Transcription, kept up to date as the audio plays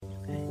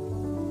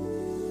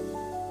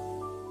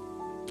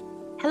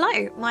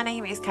Hello, my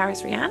name is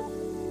Caris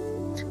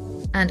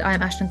Rianne, And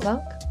I'm Ashton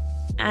Clarke.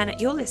 and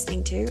you're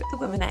listening to the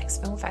Women X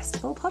Film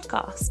Festival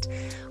podcast.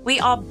 We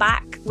are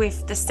back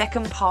with the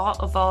second part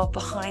of our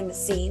behind the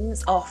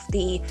scenes of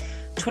the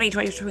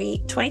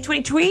 2023,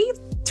 2023,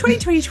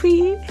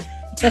 2023,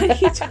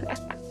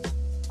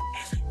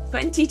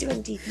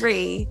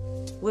 2023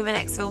 Women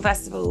X Film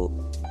Festival.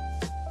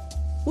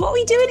 What are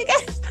we doing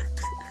again?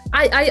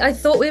 I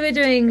thought we were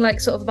doing like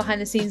sort of a behind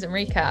the scenes and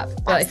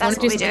recap, but if you want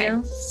to do something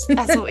else.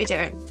 That's what we're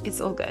doing.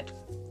 It's all good.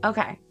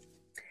 Okay.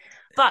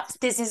 But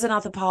this is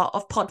another part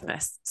of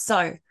Podmas.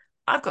 So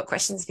I've got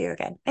questions for you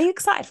again. Are you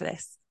excited for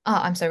this? Oh,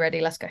 I'm so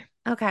ready. Let's go.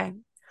 Okay.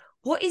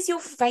 What is your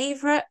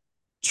favorite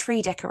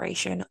tree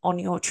decoration on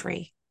your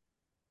tree?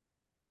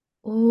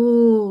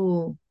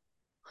 Ooh.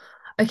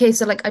 Okay,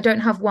 so like I don't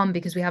have one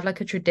because we have like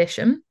a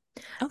tradition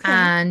Okay.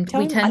 and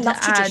Tell we me more. I tend to love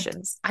add.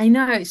 traditions. I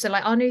know. So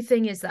like our new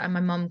thing is that, and my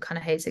mum kind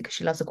of hates it because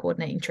she loves a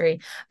coordinating tree.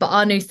 But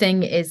our new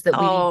thing is that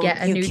we Oh,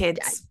 get a you new,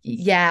 kids.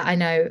 yeah, I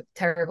know,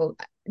 terrible.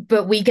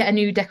 But we get a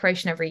new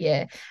decoration every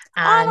year.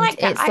 I And like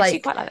that. I it's actually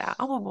like, quite like that.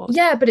 I'm on board.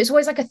 yeah, but it's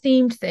always like a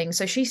themed thing.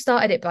 So she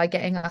started it by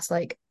getting us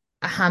like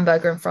a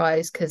hamburger and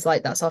fries because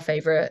like that's our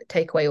favorite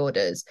takeaway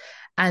orders.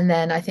 And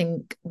then I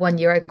think one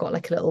year I got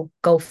like a little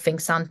golfing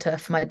Santa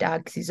for my dad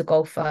because he's a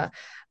golfer.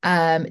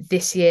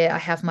 This year I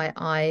have my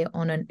eye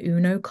on an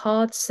Uno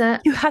card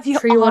set You have your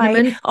tree eye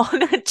ornament.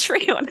 on a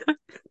tree on.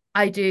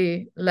 I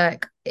do.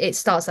 Look, it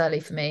starts early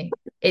for me.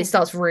 It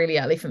starts really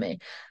early for me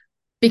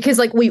because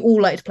like we all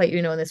like to play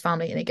Uno in this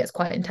family and it gets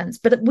quite intense.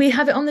 But we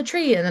have it on the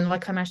tree, and then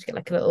like I managed to get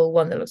like a little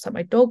one that looks like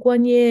my dog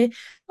one year.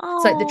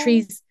 It's like Oh,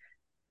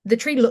 the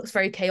tree looks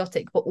very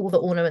chaotic, but all the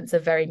ornaments are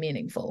very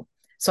meaningful.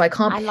 So I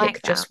can't I like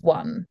pick that. just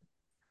one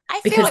I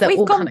feel because like they're we've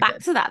all gone kind of back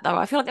good. to that though.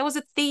 I feel like there was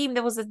a theme,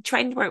 there was a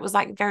trend where it was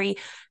like very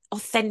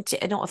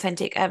authentic, not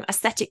authentic,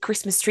 aesthetic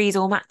Christmas trees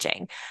all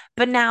matching.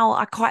 But now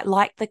I quite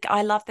like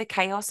I love the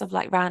chaos of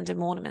like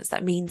random ornaments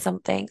that mean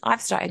something.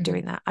 I've started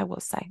doing Mhm. that, I will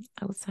say.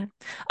 I will say.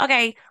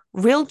 Okay,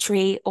 real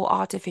tree or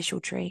artificial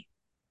tree?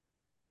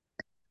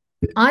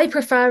 I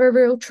prefer a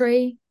real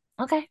tree.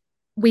 Okay.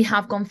 We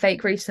have gone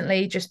fake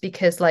recently just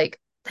because like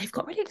they've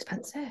got really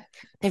expensive.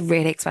 They're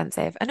really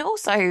expensive. And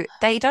also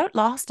they don't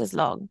last as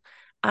long.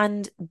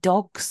 And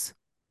dogs,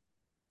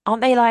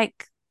 aren't they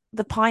like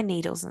the pine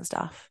needles and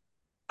stuff?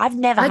 I've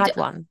never I d- had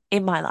one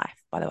in my life,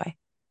 by the way.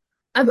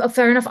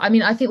 fair enough. I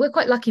mean, I think we're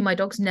quite lucky. My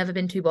dog's never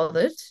been too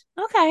bothered,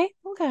 Okay,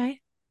 okay,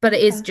 but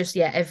it is okay. just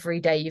yeah, every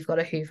day you've got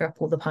to hoover up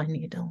all the pine Is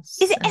needles,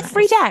 it and that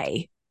every is.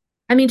 day?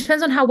 I mean, it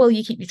depends on how well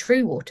you keep your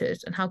tree watered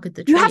and how good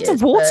the You tree have to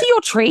is, water but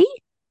your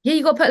tree? yeah,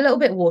 you got to put a little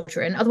bit of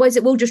water in. Otherwise,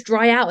 it will just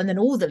dry out and then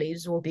all the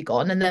leaves will be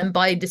gone. And then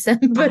by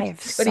December I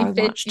have so 25th,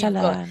 much to you've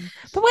got learn.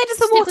 But where does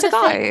the stick with water a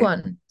fake go?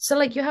 one. So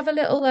like you have a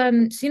little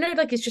so you know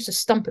like it's just a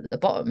stump at the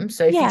bottom.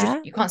 So if you just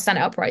Yeah, you can't stand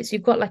it upright, so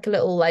you've got like a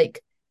little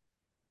like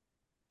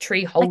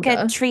tree like a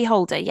holder. tree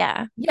holder.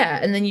 Yeah. Yeah,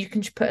 and then you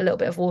can just put a little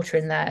bit of water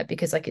in there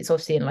because like it's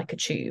obviously in like a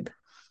tube.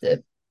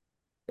 The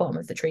bottom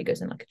of the tree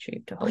goes in like a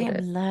tube to I hold am it.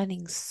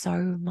 learning so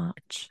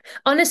much.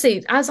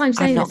 Honestly, as I'm I'm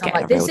saying not this, I'm getting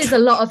like, a this real is a tree.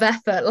 lot of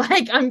effort.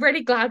 Like, I'm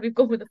really glad we've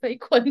gone with a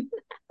fake one.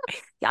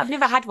 Yeah, I've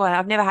never had one.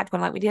 I've never had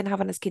one. Like we didn't have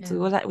one as kids.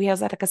 Yeah. We always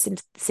had like a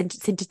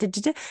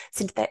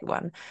synthetic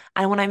one.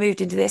 And when I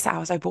moved into this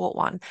house, I bought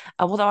one.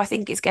 Although I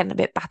think it's getting a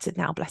bit battered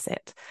now, bless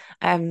it.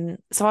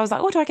 So I was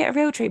like, oh, do I get a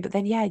real tree? But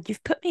then yeah,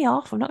 you've put me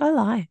off. I'm not gonna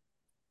lie.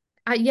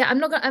 Yeah, I'm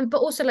not gonna, but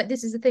also like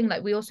this is the thing,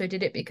 like we also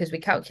did it because we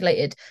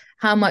calculated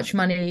how much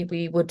money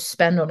we would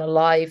spend on a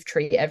live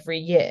tree every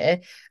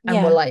year, and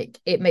we're Yeah. like,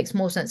 it makes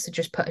more sense to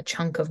just put a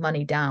chunk of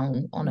money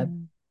down on a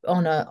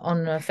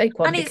Mm. fake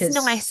one And it's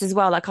nice because as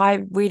well. Like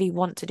I really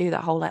want to do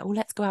that whole like, oh,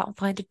 let's go out and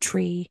find a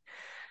tree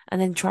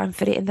and then try and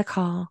fit it in the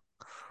car.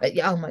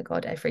 yeah, oh my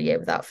God, every year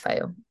without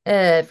fail,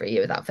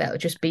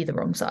 just be the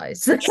wrong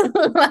size. Like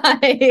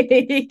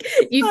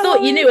you I thought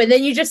love you it. knew, and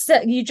then you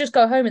just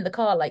go home in the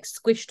car like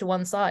squished to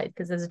one side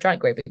because there's a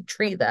giant great big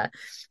tree there.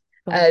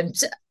 God.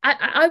 So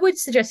I would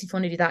suggest if you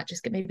want to do that,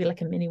 just get maybe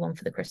like a mini one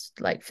for the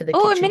like for the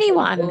Oh, a kitchen mini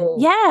one. table.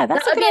 Yeah, That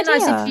that's a would good be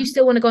nice if idea. you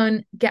still want to go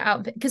and get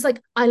out because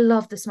like I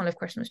love the smell of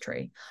Christmas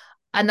tree,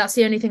 and that's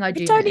the only thing I I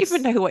do don't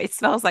even miss. know what it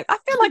smells like. I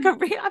feel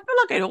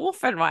like an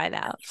orphan right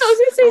now. I was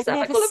gonna say, is I've that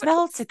like never all of it?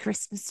 smelled a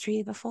Christmas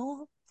tree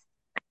before.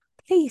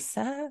 Please,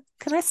 sir,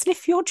 can I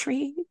sniff your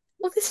tree?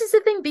 Well, this is the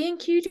thing.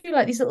 B&Q do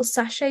like these little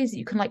sachets that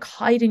you can like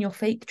hide in your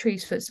fake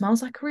trees so it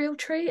smells like a real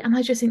tree, and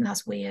I just think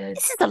that's weird.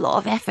 This is a lot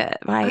of effort,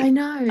 I right? I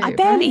know,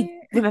 barely right?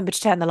 remember to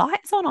turn the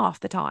lights on half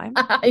the time.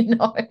 I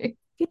know.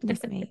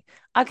 Goodness me.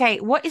 Okay,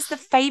 what is the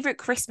favorite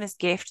Christmas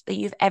gift that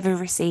you've ever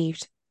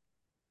received?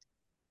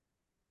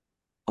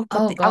 Oh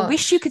God, Oh I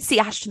wish you gosh, could see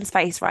Ashton's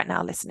face right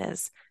now,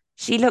 listeners.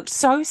 She looked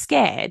so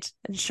scared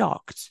and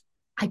shocked.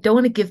 I don't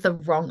want to give the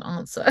wrong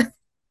answer.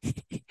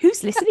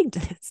 Who's listening to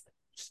this?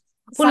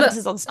 Well, look,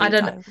 Santa's on I speed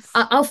don't know.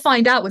 dial. I'll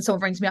find out when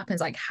someone rings me up and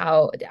is like,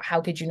 how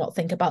could you not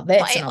think about But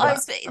this? And I'll be like,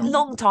 it's a oh,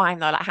 long time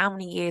though. Like, how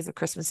many years of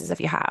Christmases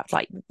have you had?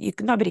 Like,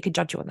 nobody could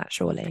judge you on that,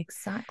 surely.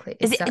 exactly,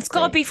 Is it? It's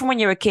got to exactly. be from when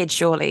you're a kid,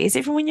 surely. Is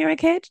it from when you're a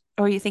kid,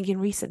 or are you thinking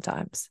recent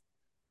times?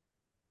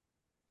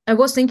 I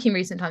was thinking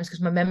recent times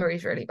because my memory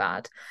is really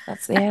bad.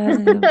 That's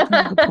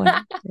a good point.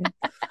 Yeah.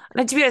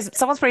 And to be honest,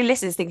 someone's probably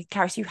listening thinking,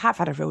 Caris, you have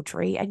had a real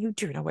tree and you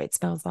do know what it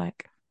smells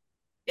like.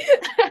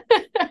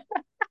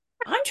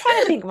 I'm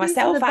trying to think These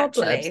are the myself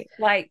problems. actually.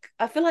 Like,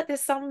 I feel like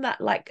there's some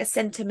that like are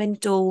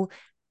sentimental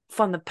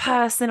from the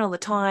person all the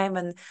time.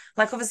 And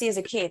like obviously as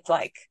a kid,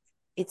 like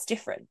it's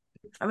different.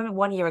 I remember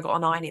one year I got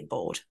an ironing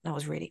board and I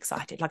was really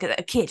excited. Like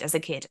a kid, as a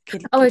kid,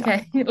 Oh, kid okay.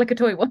 ironing board. Like a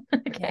toy one. Yeah.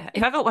 Okay.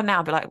 If I got one now,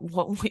 I'd be like,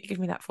 what are you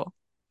giving me that for?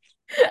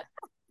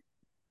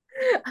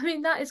 I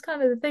mean, that is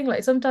kind of the thing.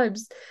 Like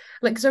sometimes,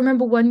 like, because I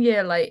remember one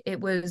year, like, it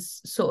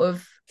was sort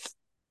of,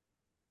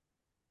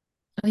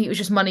 I think it was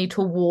just money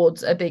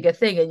towards a bigger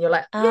thing. And you're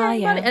like, Ah,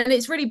 yeah, money. yeah. And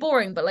it's really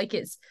boring, but like,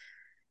 it's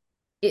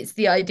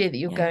the idea that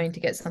you're Yeah. going to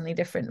get something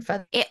different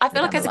further I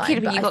feel like down the as a kid,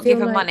 line. when But you I got feel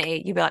given like,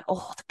 money, you'd be like,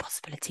 oh, the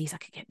possibilities. I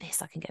could get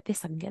this, I can get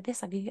this, I can get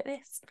this, I can get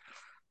this.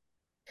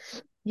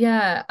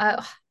 yeah,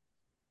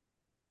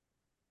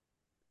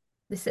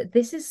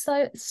 this is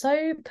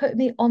so putting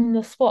me on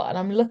the spot, and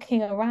I'm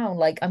looking around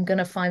like I'm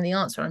gonna find the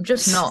answer. I'm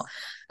just not.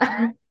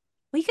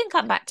 We can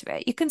come back to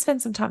it. You can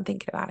spend some time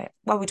thinking about it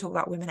while we talk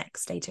about Women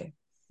X Day 2.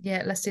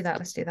 Yeah, let's do that.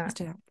 Let's do Let's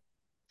that. do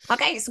that.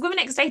 Okay, so Women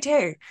X Day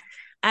 2.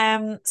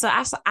 So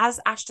as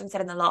Ashton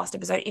said in the last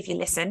episode, if you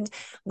listened,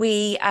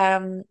 we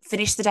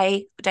finished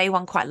the day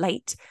one quite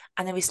late,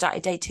 and then we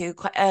started day two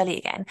quite early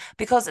again.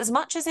 Because as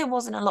much as there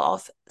wasn't a lot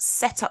of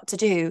setup to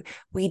do,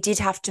 we did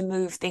have to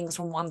move things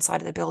from one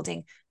side of the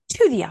building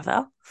to the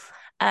other.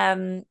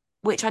 Um,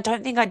 which I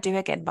don't think I'd do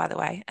again, by the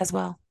way, as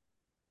well.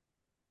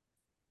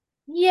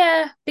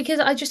 Yeah, because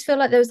I just feel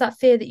like there was that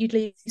fear that you'd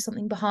leave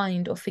something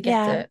behind or forget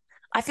Yeah. it.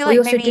 I feel We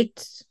like also maybe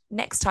did,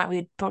 next time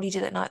we'd probably do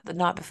that the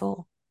night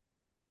before.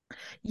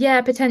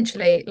 yeah,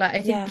 potentially. Like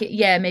I think, Yeah.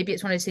 yeah, maybe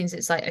it's one of those things.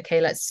 It's like,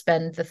 okay, let's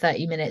spend the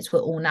 30 minutes. We're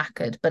all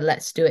knackered, but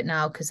let's do it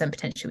now because then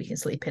potentially we can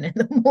sleep in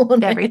the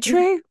Very morning.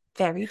 true.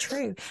 Very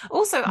true.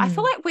 Also, I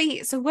feel Mm.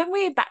 like so when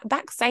we're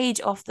backstage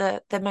of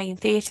the main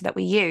theatre that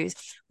we use,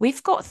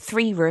 we've got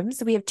three rooms.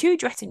 So we have two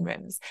dressing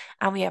rooms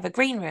and we have a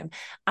green room.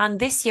 And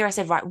this year I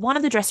said, right, one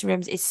of the dressing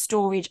rooms is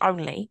storage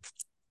only,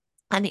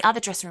 and the other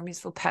dressing room is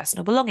for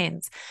personal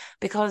belongings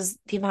because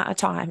the amount of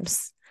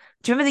times.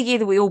 Do you remember the year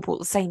that we all bought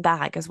the same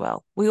bag as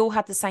well? We all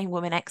had the same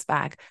Woman X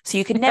bag, so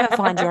you could never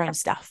find your own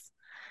stuff.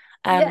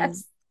 Um,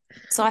 Yes.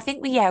 so I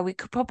think we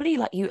could probably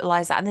like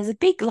utilize that. And there's a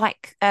big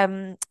like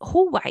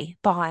hallway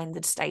behind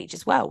the stage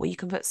as well where you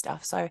can put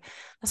stuff. So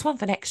that's one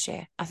for next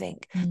year, I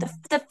think. Mm.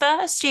 The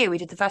first year we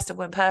did the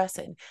festival in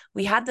person,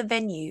 we had the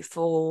venue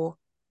for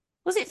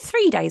was it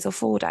 3 days or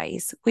 4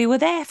 days? We were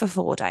there for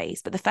 4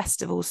 days, but the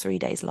festival's 3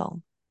 days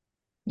long.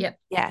 Yep.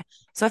 Yeah.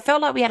 So I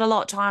felt like we had a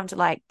lot of time to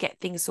like get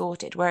things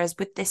sorted. Whereas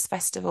with this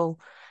festival,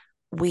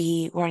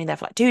 we were only there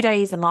for like 2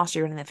 days, and last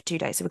year we were only there for 2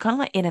 days. So we're kind of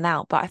like in and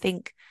out. But I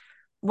think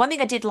one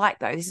thing I did like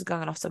though, this is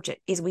going on off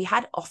subject, is we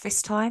had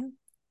office time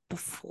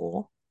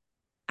before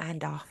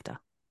and after,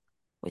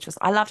 which was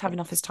I loved having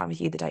office time with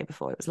you the day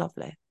before. It was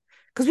lovely.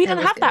 Because we It didn't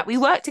was have that. good. We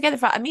worked together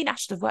for me and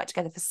Ashton have worked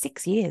together for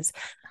 6 years.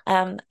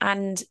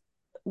 And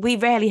we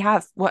rarely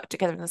have worked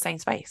together in the same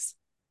space.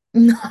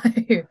 No,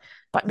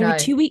 Like maybe no,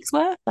 2 weeks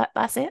worth.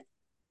 That's it.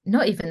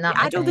 not even You that,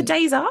 I add all the think.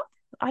 days up.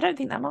 I don't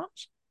think that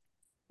much.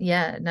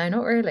 Yeah, no,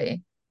 not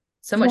really.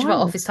 So It's much of our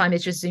wild. office time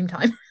is just Zoom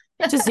time.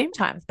 Just Zoom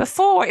time.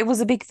 Before it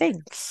was a big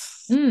thing.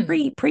 Mm.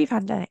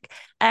 Pre-pandemic.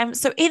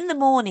 So in the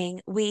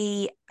morning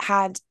we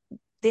had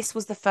this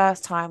was the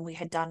first time we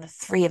had done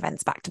three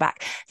events back to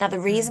back. Now the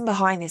Mm. reason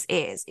behind this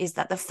is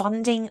that the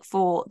funding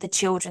for the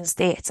children's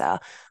theatre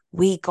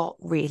we got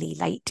really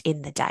late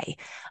in the day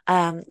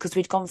because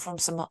we'd gone from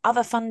some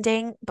other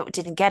funding but we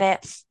didn't get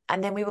it,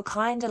 and then we were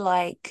kind of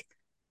like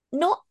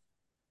not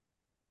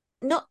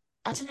not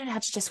I don't know how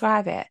to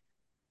describe it.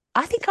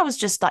 I think I was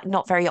just like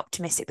not very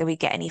optimistic that we'd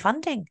get any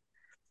funding.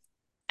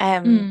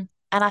 Um, Mm.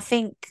 and I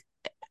think,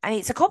 and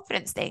it's a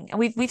confidence thing, and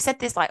we've said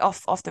this like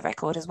off the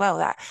record as well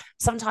that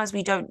sometimes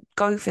we don't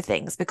go for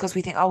things because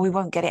we think, oh, we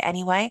won't get it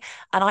anyway.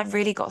 And I've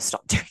really got to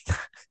stop doing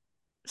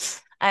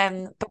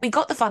that. But we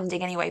got the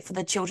funding anyway for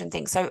the children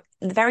thing. So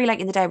very late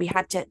in the day, we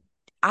had to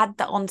add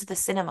that onto the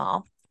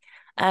cinema,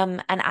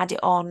 and add it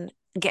on,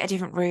 get a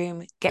different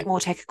room, get more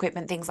tech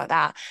equipment, things like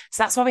that.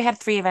 So that's why we had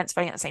three events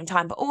running at the same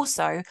time. But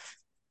also,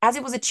 as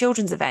it was a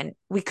children's event,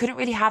 we couldn't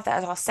really have that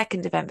as our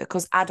second event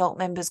because adult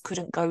members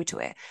couldn't go to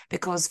it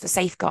because for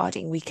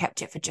safeguarding, we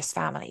kept it for just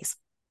families.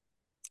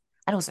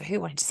 And also, who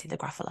wanted to see the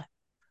Gruffalo?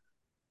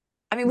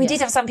 I mean, we did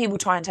Yeah. have some people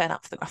try and turn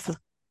up for the Gruffalo.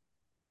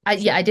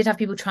 Yeah, I did have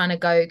people trying to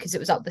go because it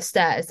was up the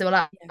stairs. They were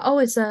like, Yeah. "Oh,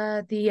 is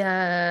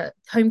the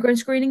homegrown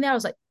screening there?" I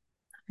was like,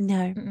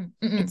 No, mm-mm,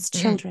 mm-mm, it's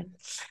mm-mm. children.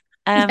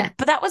 Yeah,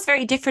 But that was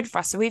very different for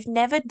us. So we've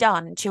never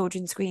done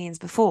children's screenings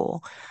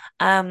before.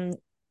 Um,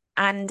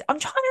 and I'm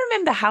trying to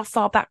remember how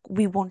far back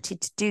we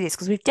wanted to do this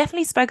because we've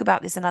definitely spoke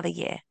about this another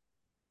year.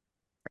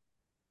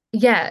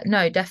 yeah,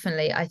 no,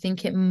 definitely. I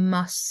think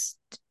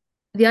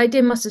the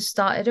idea must have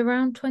started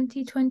around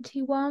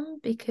 2021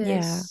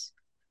 Yeah, because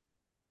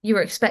you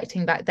were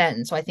expecting back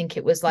then. So I think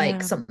it was like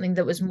yeah. something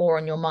that was more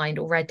on your mind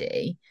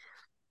already.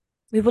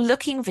 We were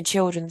looking for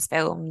children's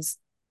films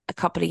a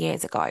couple of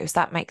years ago, so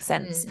that makes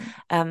sense.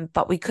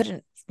 But we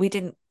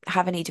didn't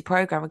have any to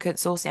program. We couldn't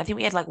source it. I think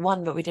we had like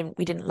one, but we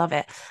didn't love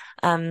it.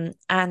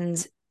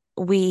 And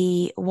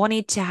we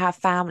wanted to have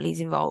families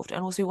involved,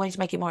 and also we wanted to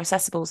make it more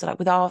accessible. So like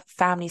with our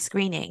family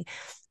screening,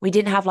 we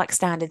didn't have like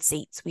standard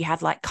seats. We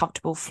had like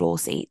comfortable floor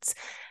seats.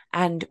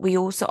 And we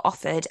also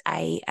offered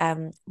a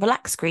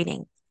relaxed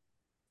screening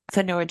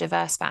for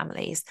neurodiverse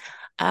families.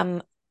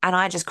 And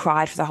I just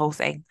cried for the whole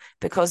thing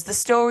because the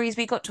stories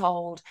we got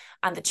told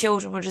and the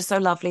children were just so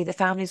lovely. The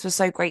families were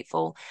so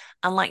grateful.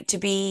 And like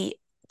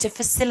to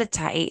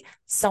facilitate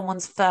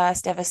someone's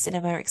first ever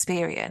cinema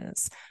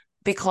experience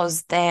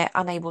because they're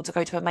unable to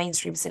go to a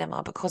mainstream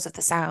cinema because of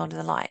the sound and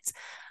the lights,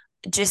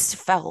 just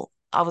felt,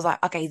 I was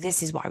like, okay,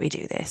 this is why we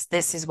do this.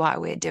 This is why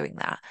we're doing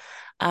that.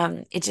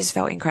 It just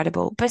felt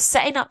incredible. But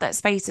setting up that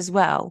space as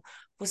well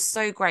was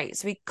so great.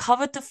 So we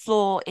covered the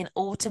floor in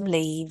autumn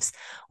leaves.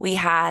 We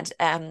had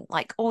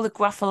like all the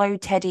Gruffalo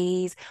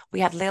teddies.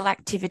 We had little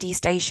activity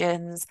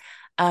stations.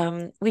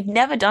 We'd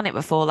never done it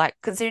before, like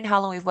considering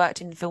how long we've worked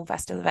in film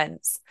festival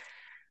events.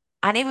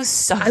 And it was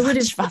so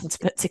much fun to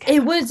put together.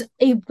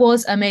 It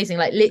was amazing.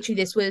 Like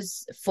literally, this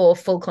was, for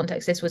full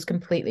context, this was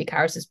completely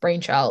Caris's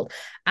brainchild.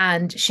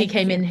 And she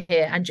came in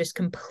here and just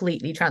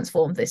completely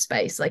transformed this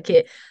space. Like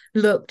it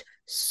looked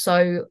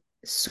so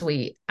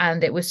sweet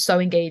and it was so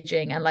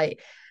engaging. And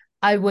like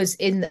I was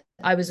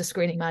a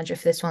screening manager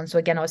for this one. So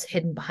again, I was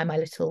hidden behind my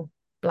little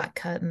black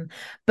curtain.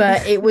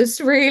 But it was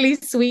really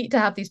sweet to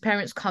have these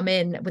parents come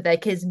in with their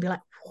kids and be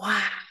like,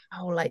 wow,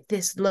 like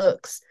this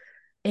looks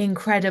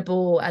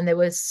incredible. And they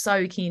were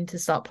so keen to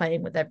start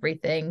playing with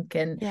everything.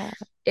 And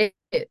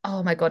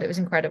oh my God, it was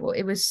incredible.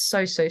 It was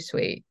so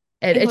sweet.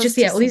 And it just,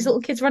 all these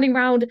little kids running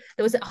around.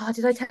 There was,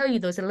 did I tell you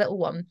there was a little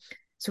one?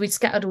 So we'd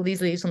scattered all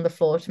these leaves on the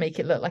floor to make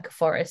it look like a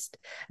forest.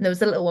 And there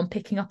was a little one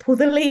picking up all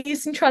the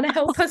leaves and trying to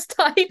help us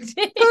tidy. Bless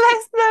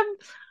them.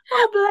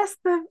 Oh, bless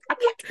them. I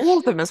kept all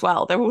of them as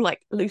well. They're all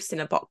like loose in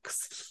a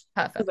box.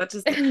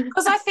 Perfect.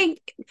 Because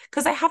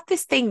I have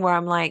this thing where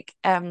I'm like,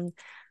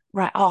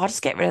 right, I'll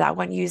just get rid of that. I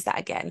won't use that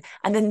again.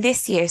 And then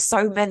this year,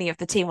 so many of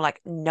the team were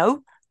like,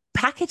 no,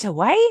 pack it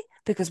away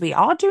because we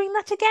are doing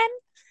that again.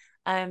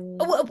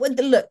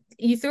 Look,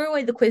 you threw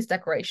away the quiz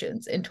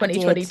decorations in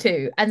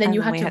 2022 and then you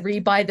had to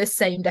rebuy the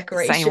same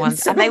decorations. Same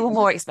ones. And they were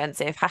more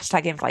expensive.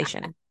 #,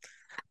 inflation.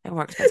 They were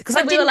more expensive. Because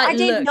so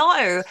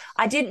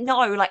I didn't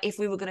know like if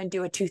we were going to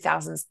do a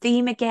 2000s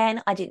theme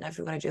again. I didn't know if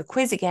we were going to do a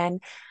quiz again.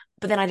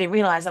 But then I didn't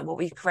realize that what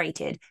we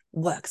created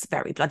works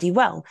very bloody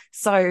well.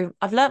 So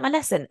I've learned my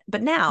lesson.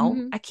 But now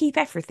I keep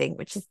everything,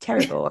 which is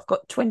terrible. I've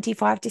got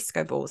 25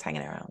 disco balls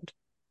hanging around.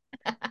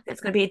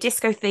 It's going to be a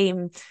disco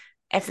theme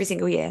every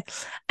single year.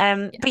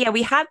 But yeah,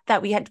 we had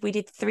that. We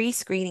did 3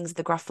 screenings of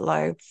the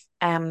Gruffalo,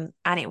 and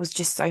it was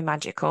just so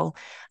magical,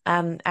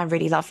 and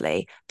really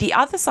lovely. The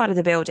other side of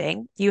the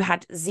building, you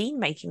had zine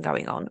making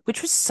going on,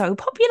 which was so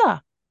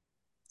popular.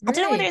 Really? I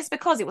don't know whether it's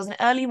because it was an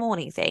early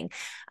morning thing,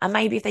 and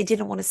maybe if they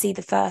didn't want to see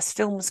the first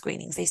film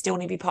screenings, they still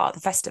want to be part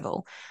of the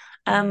festival.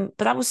 But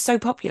that was so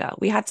popular.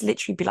 We had to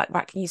literally be like,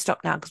 right, can you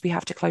stop now? Because we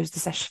have to close the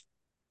session.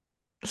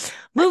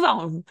 Move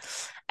on.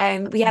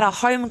 We had our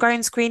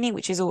homegrown screening,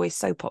 which is always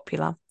so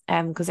popular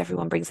because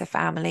everyone brings their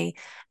family.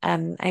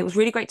 And it was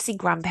really great to see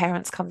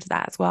grandparents come to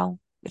that as well,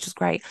 which was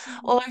great.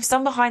 Although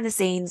some behind the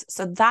scenes,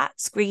 so that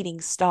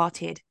screening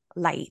started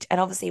late. And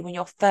obviously when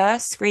your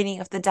first screening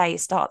of the day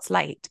starts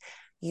late,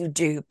 you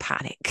do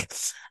panic.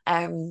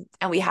 And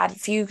we had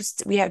few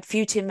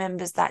team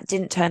members that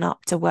didn't turn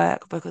up to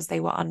work because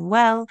they were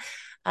unwell.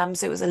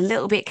 So it was a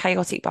little bit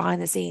chaotic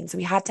behind the scenes. So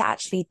we had to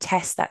actually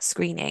test that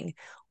screening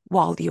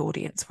while the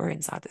audience were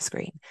inside the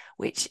screen,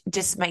 which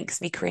just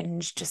makes me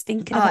cringe just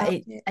thinking about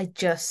it.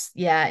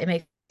 It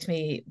makes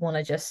me want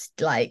to just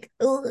like,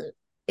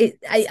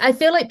 I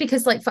feel like,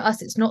 because like for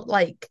us, it's not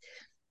like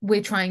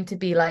we're trying to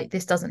be like,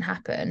 this doesn't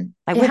happen.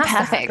 Like we're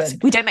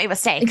perfect. We don't make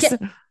mistakes. Yeah,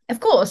 of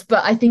course,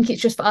 but I think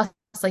it's just for us,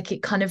 like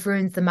it kind of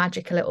ruins the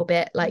magic a little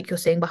bit. Like you're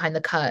seeing behind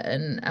the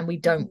curtain, and we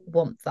don't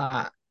want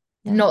that.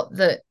 Yeah. Not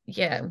that,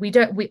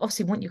 we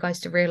obviously want you guys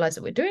to realize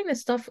that we're doing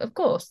this stuff. Of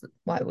course,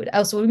 why would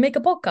else would we make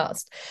a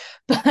podcast?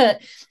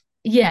 But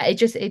yeah, it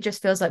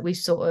just feels like we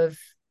sort of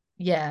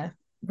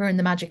ruined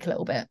the magic a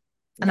little bit.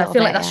 And I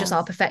feel like that's just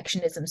our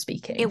perfectionism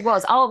speaking. It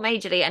was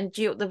majorly, and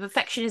the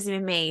perfectionism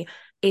in me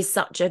is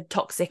such a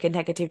toxic and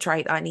negative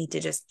trait that I need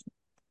to just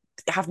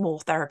have more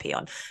therapy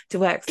on to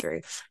work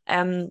through.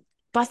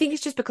 But I think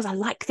it's just because I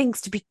like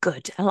things to be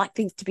good. I like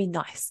things to be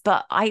nice.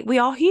 But we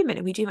are human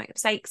and we do make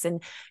mistakes.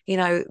 And,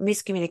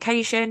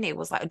 miscommunication. It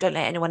was like, don't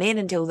let anyone in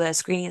until the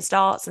screening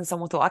starts. And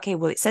someone thought, okay,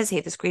 well, it says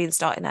here the screening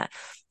starting at,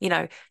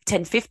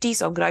 10:50.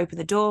 So I'm going to open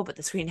the door. But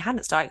the screening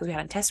hadn't started because we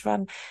had a test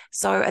run.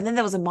 So, and then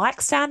there was a mic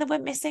stand that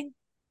went missing.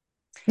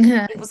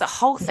 It was a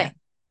whole thing.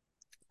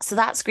 Yeah. So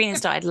that screening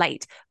started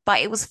late. But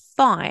it was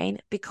fine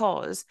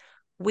because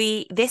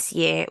this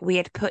year we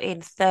had put in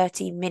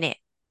 30-minute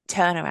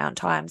turnaround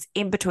times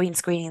in between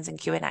screenings and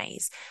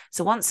Q&As.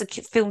 So once the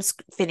film's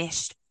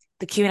finished,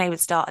 the Q&A would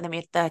start, and then we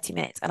had 30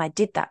 minutes. And I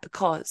did that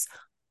because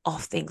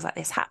of things like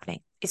this happening.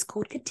 It's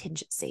called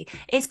contingency.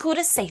 It's called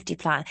a safety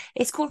plan.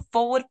 It's called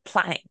forward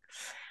planning.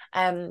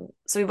 So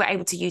we were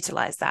able to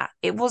utilize that.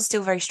 It was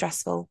still very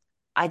stressful.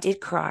 I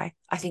did cry.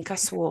 I think I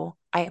swore.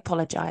 I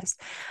apologized.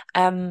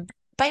 But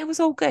it was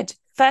all good.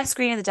 First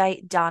screen of the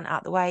day done,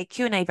 out the way.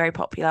 Q&A very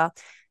popular.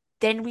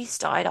 Then we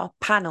started our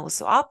panels.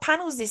 So our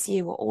panels this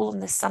year were all on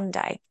the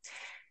Sunday.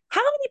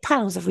 How many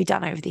panels have we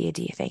done over the year,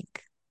 do you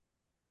think?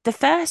 The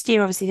first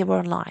year, obviously, they were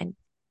online.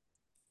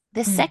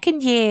 The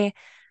second year,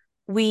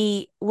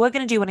 we were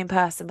going to do one in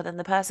person, but then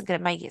the person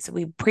couldn't make it. So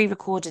we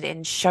pre-recorded it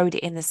and showed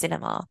it in the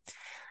cinema.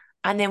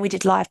 And then we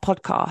did live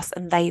podcasts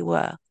and they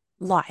were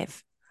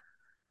live.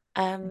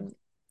 Did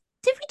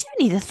we do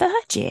any the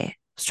third year? I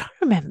was trying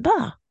to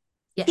remember.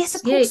 Yes,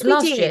 of course we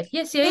last did. year.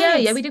 Yes,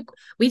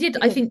 we did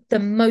I think the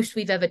most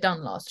we've ever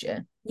done last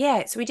year.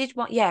 Yeah, so we did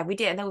one. Yeah, we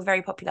did, and they were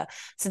very popular.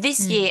 So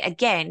this year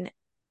again,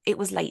 it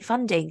was late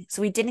funding,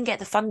 so we didn't get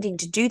the funding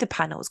to do the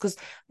panels, because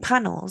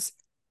panels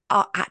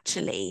are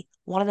actually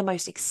one of the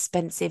most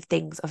expensive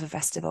things of a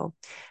festival,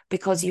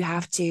 because you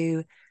have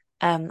to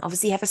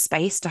obviously have a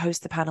space to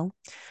host the panel.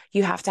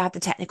 You have to have the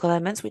technical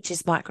elements, which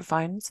is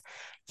microphones.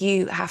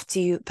 You have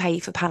to pay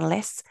for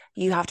panelists.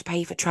 You have to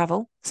pay for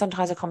travel,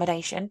 sometimes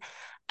accommodation.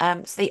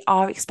 So they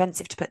are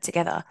expensive to put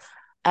together.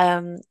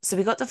 So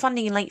we got the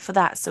funding in late for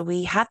that. So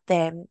we had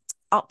them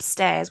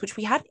upstairs, which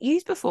we hadn't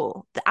used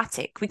before, the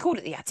attic. We called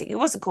it the attic. It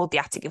wasn't called the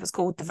attic. It was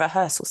called the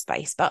rehearsal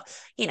space, but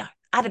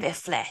add a bit of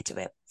flair to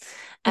it.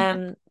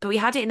 But we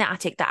had it in the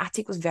attic. The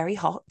attic was very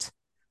hot.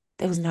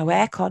 There was no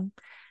aircon.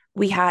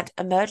 We had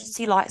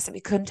emergency lights that we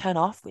couldn't turn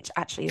off, which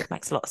actually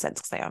makes a lot of sense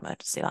because they are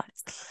emergency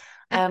lights.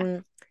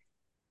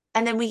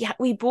 And then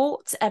we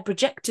bought a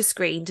projector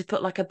screen to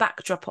put like a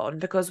backdrop on,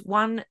 because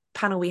one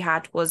panel we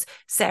had was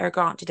Sarah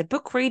Grant did a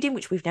book reading,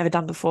 which we've never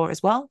done before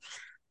as well.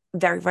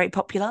 Very, very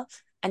popular.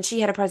 And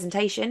she had a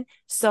presentation.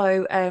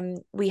 So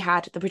we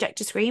had the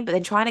projector screen, but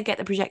then trying to get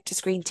the projector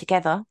screen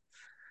together,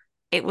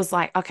 it was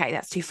like, okay,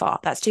 that's too far.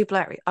 That's too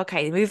blurry.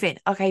 Okay, move in.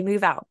 Okay,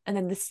 move out. And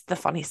then this is the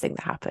funniest thing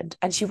that happened.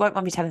 And she won't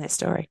mind me telling this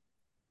story.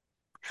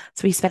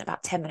 So we spent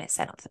about 10 minutes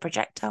setting up the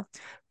projector,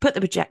 put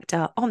the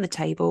projector on the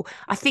table.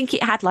 I think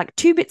it had like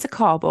 2 bits of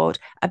cardboard,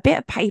 a bit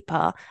of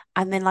paper,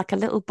 and then like a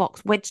little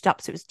box wedged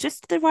up. So it was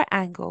just the right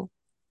angle.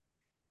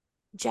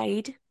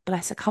 Jade,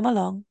 bless her, come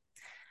along.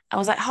 I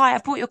was like, hi,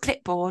 I've brought your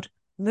clipboard.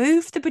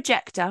 Move the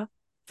projector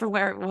from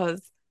where it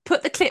was.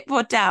 Put the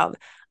clipboard down.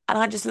 And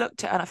I just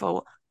looked at her and I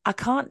thought, I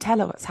can't tell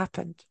her what's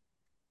happened.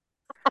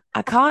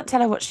 I can't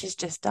tell her what she's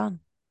just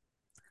done.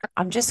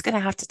 I'm just going to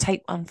have to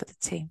take one for the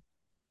team.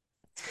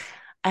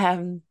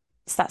 So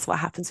that's what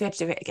happens. We had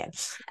to do it again.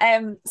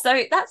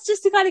 So that's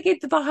just to kind of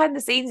give the behind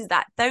the scenes of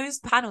that. Those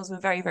panels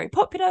were very, very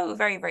popular, were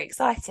very, very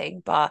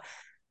exciting, but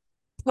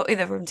putting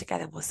the room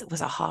together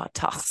was a hard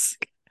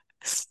task.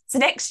 So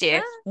next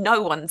year,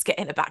 no one's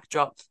getting a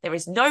backdrop. There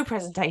is no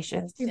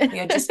presentations. We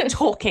are just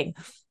talking.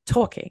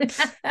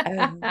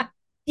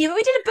 Yeah, but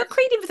we did a book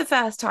reading for the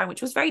first time,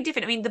 which was very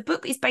different. I mean, the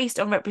book is based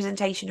on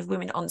representation of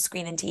women on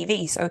screen and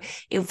TV, so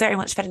it very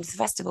much fed into the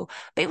festival.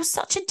 But it was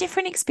such a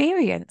different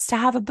experience to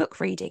have a book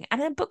reading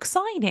and a book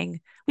signing,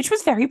 which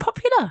was very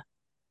popular.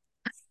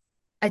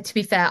 To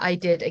be fair, I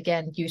did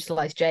again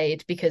utilize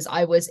Jade, because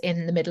I was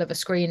in the middle of a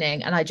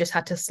screening and I just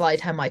had to slide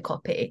her my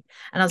copy.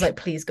 And I was like,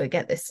 please go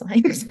get this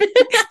signed.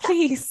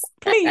 please,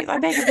 I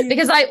beg of you.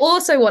 Because I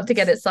also want to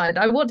get it signed.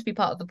 I want to be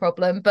part of the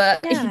problem, but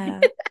yeah,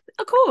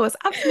 of course,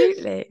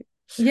 absolutely.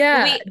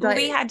 Yeah,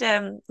 we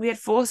had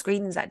 4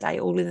 screenings that day,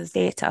 all in the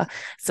theatre.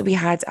 So we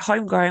had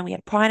Homegrown, we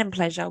had Pride and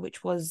Pleasure,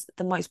 which was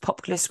the most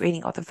popular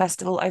screening of the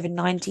festival. Over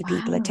 90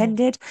 people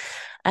attended.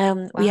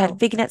 We had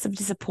Vignettes of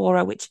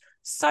Disapora, which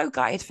so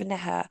gutted for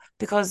Neha,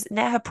 because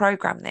Neha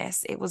programmed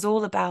this. It was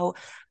all about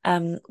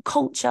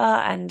culture,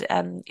 and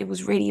it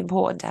was really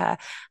important to her.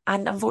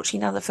 And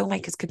unfortunately, none of the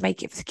filmmakers could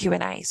make it for the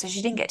Q&A, so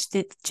she didn't get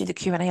to do the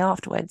Q&A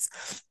afterwards.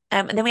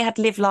 And then we had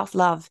Live, Laugh,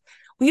 Love.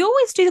 We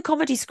always do the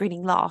comedy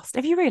screening last.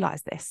 Have you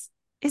realised this?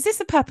 Is this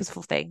a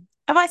purposeful thing?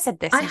 Have I said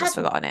this and just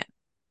forgotten it?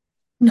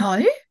 No,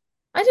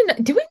 I didn't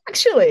know. Do we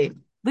actually?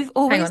 We've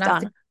always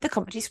done the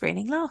comedy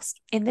screening last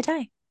in the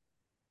day.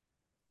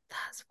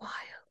 That's wild.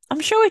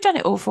 I'm sure we've done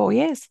it all 4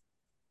 years.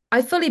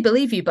 I fully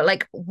believe you, but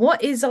like,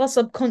 what is our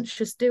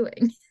subconscious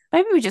doing?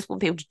 Maybe we just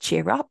want people to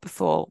cheer up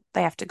before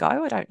they have to go.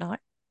 I don't know.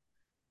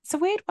 It's a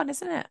weird one,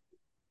 isn't it?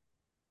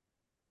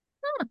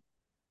 Huh.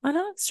 I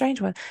know, it's a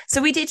strange one.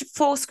 So we did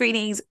 4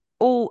 screenings,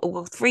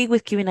 3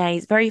 with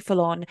Q&As, very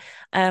full on.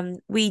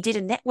 We did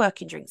a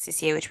networking drinks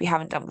this year, which we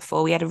haven't done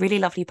before. We had a really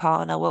lovely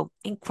partner,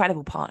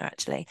 incredible partner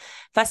actually,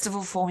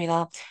 Festival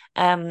Formula.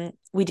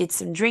 We did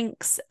some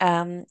drinks,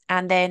 and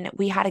then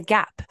we had a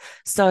gap.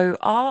 So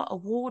our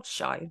award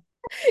show.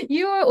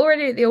 You were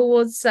already at the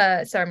awards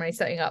ceremony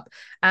setting up,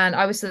 and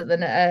I was at the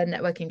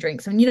networking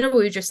drinks. And what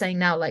we were just saying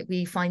now, like,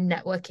 we find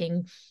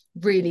networking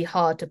really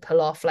hard to pull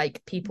off.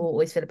 Like, people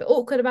always feel a bit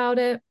awkward about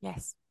it.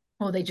 Yes.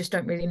 Or they just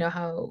don't really know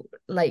how,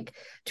 like,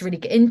 to really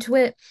get into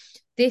it.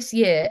 This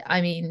year, I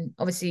mean,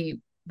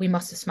 obviously we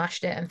must have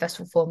smashed it, and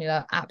Festival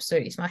Formula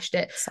absolutely smashed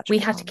it. We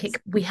had to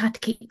kick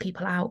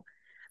people out.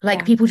 Like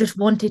Yeah. people just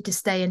wanted to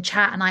stay and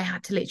chat, and I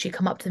had to literally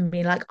come up to them and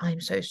be like, I'm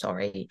so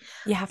sorry.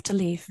 You have to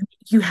leave.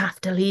 You have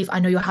to leave. I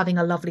know you're having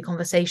a lovely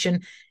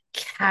conversation.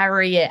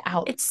 Carry it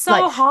out. It's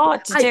so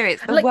hard to do. I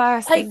It's the like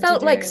worst I thing to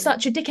felt like do.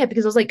 such a dickhead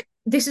because I was like,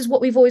 this is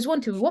what we've always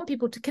wanted. We want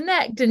people to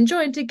connect and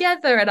join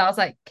together. And I was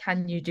like,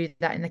 can you do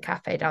that in the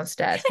cafe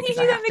downstairs? Can you Because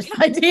do I that have in to the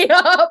cafe? tidy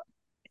up.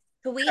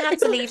 But we had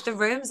to leave the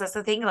rooms. That's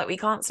the thing. Like we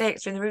can't stay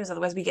extra in the rooms,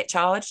 otherwise we get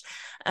charged.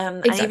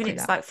 And even if Exactly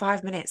it's that. like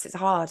 5 minutes, it's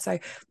hard. So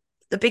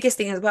the biggest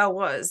thing as well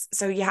was,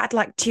 so you had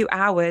like 2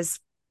 hours.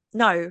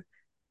 No,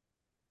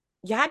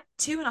 you had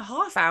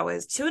 2.5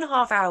 hours,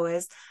 2.5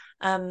 hours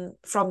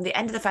from the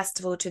end of the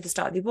festival to the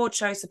start of the award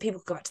show. So people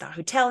could go back to that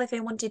hotel if they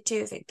wanted to,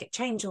 if they get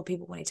changed, or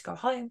people wanted to go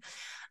home.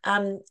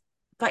 Um,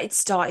 but it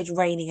started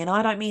raining, and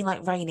I don't mean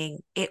like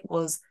raining, it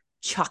was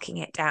chucking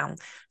it down.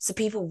 So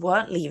people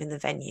weren't leaving the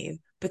venue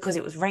because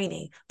it was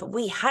raining, but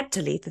we had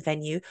to leave the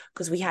venue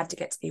because we had to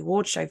get to the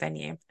award show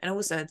venue. And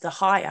also the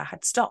hire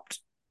had stopped.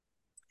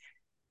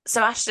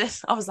 So Ashton,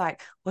 I was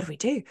like, what do we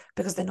do?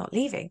 Because they're not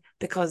leaving,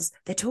 because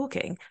they're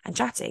talking and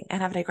chatting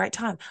and having a great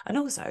time. And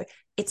also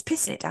it's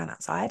pissing it down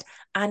outside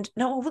and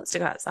no one wants to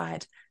go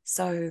outside.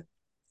 So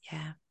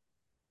yeah,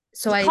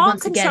 So you I can't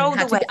once again control the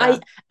had to I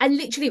weather. and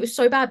literally it was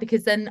so bad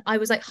because then I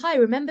was like, hi,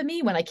 remember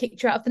me when I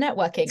kicked you out of the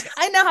networking?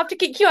 I now have to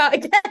kick you out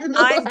again. I'm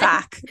Like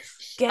back.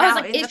 Get I was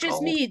out like, in the it's just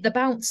cold. me, the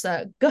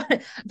bouncer. You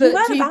But were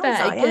to the be fair,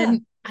 bouncer, yeah.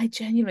 again, I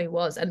genuinely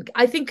was. And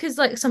I think because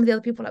like some of the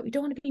other people were like, we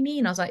don't want to be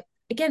mean. I was like,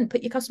 again,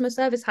 put your customer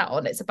service hat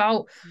on. It's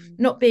about Mm.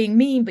 not being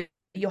mean, but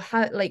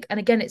like, and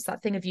again, it's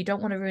that thing of you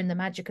don't want to ruin the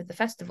magic of the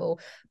festival.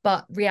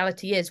 But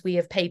reality is we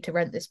have paid to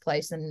rent this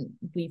place and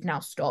we've now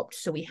stopped,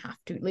 so we have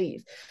to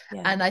leave.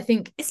 Yeah. And I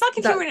think It's like if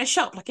you that were in a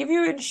shop, like if you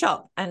were in a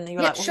shop and you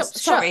were yeah, like, well,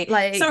 shop's shut. sorry,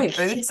 Like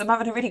Boots, I'm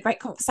having a really great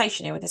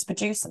conversation here with this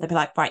producer. They'd be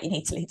like, right, you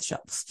need to leave the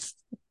shop.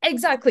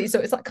 exactly. So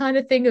it's that kind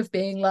of thing of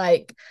being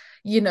like,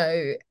 you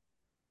know,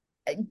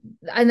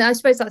 and I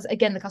suppose that's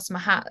again the customer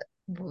hat,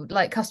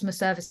 like customer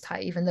service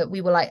hat, even that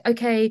we were like,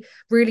 okay,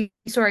 really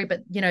sorry,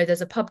 but you know,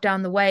 there's a pub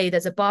down the way,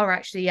 there's a bar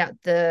actually at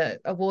the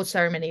award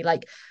ceremony,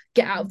 like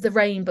get out of the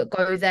rain, but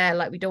go there.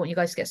 Like we don't want you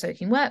guys to get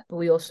soaking wet, but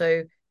we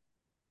also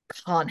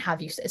can't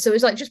have you. So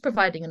it's like just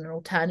providing an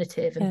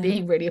alternative and Yeah.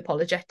 being really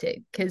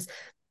apologetic because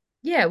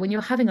yeah, when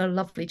you're having a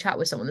lovely chat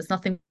with someone, there's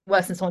nothing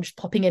worse than someone just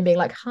popping in being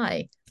like,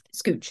 hi,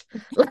 scooch.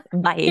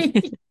 Bye.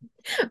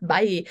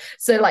 Bye.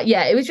 So like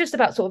yeah, it was just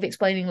about sort of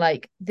explaining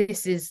like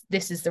this is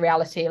the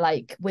reality.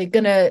 Like we're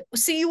gonna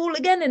see you all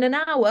again in an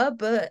hour,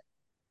 but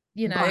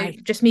you know, Bye.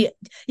 just meet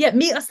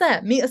us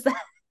there. Meet us there.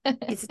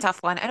 It's a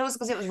tough one. And also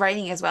because it was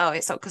raining as well.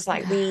 It's not because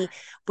like Yeah.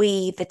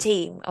 the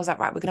team, I was like,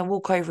 right, we're gonna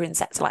walk over and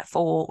set to like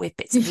 4 with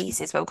bits and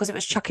pieces. But because it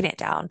was chucking it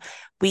down,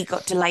 we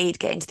got delayed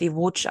getting to the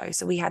award show.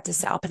 So we had to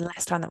set up in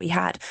less time that we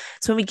had.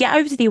 So when we get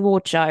over to the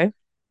award show,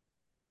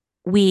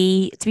 to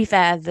be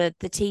fair, the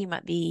team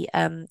at the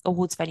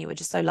awards venue were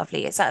just so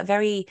lovely. It's at a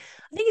very,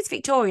 I think it's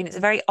Victorian, it's a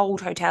very old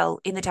hotel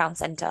in the town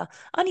centre,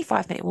 only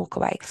 5 minute walk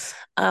away.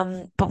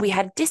 But we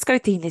had disco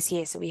theme this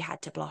year, so we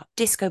had to blow up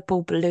disco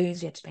ball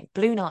balloons, we had to make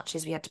balloon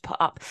arches, we had to put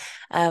up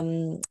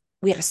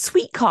we had a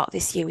sweet cart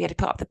this year, we had to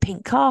put up the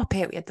pink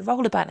carpet, we had the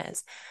roller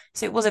banners.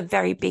 So it was a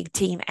very big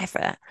team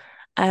effort.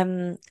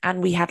 And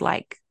we have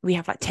like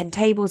 10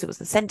 tables, it was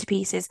the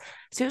centerpieces.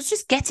 So it was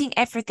just getting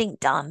everything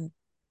done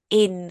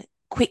in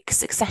quick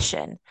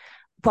succession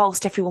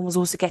whilst everyone was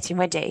also getting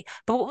ready.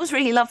 But what was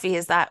really lovely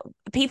is that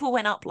people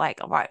went up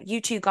like, all right,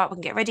 you two go up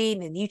and get ready,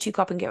 and then you two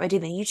go up and get ready,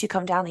 and then you two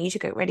come down, and you two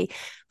get ready.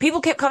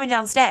 People kept coming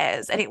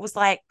downstairs, and it was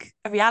like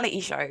a reality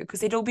show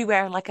because they'd all be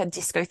wearing like a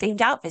disco themed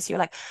outfit. So you're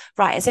like,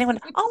 right, is anyone?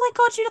 Oh my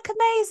god, you look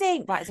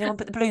amazing! Right, has anyone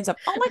put the balloons up?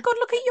 Oh my god,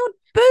 look at your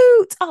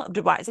boot!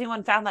 Oh, right, has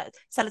anyone found that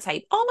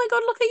sellotape? Oh my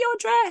god, look at your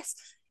dress!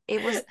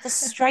 It was the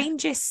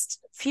strangest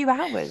few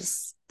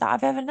hours that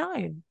I've ever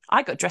known.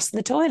 I got dressed in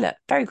the toilet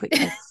very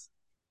quickly.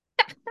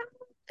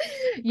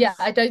 Yeah,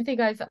 I don't think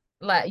I've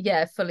like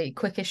yeah, fully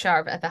quickest shower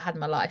I've ever had in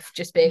my life.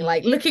 Just being Me.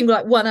 like looking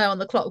like one eye on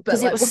the clock, but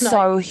Because it like was one eye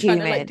so trying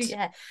to like humid. do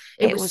yeah.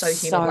 It It was was so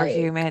humid. so Like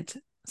humid.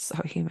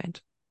 So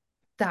humid.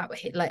 that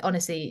like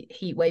honestly,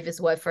 heat wave is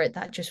the word for it.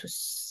 That just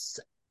was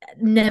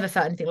never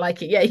felt anything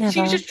like it. Yeah, she was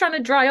Never. just trying to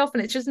dry off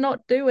and it's just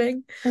not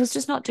doing. It was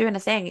just not doing a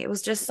thing. It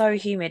was just so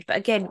humid. But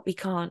again, we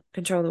can't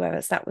control the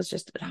weather. So that was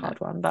just a No. hard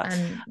one. But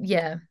And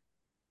yeah,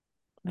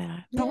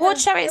 yeah. But award yeah,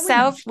 show we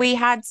itself, managed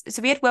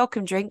it. we had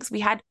welcome drinks, we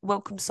had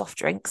welcome soft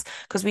drinks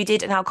because we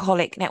did an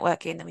alcoholic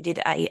networking, then we did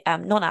a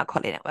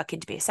non-alcoholic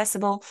networking to be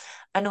accessible.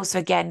 And also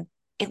again,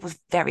 it was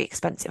very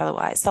expensive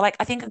otherwise. So like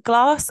I think a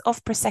glass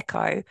of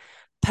Prosecco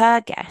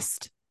per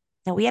guest.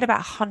 Now we had about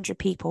 100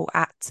 people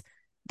at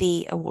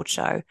the award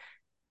show.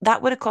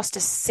 That would have cost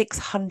us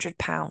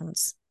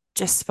 £600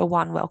 just for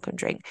one welcome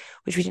drink,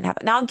 which we didn't have.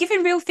 Now I'm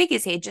giving real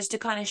figures here just to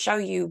kind of show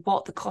you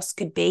what the cost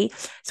could be.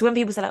 So when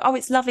people say like, "Oh,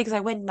 it's lovely because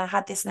I went and I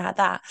had this and I had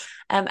that,"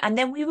 and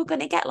then we were going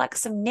to get like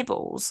some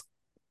nibbles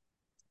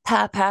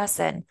per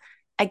person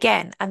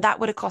again, and that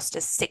would have cost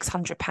us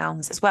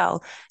 £600 as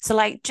well. So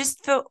like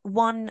just for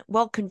one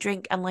welcome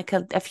drink and like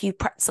a few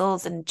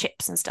pretzels and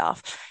chips and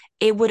stuff,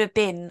 it would have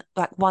been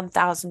like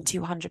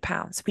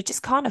 £1,200. We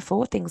just can't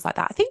afford things like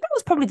that. I think that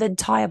was probably the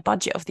entire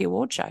budget of the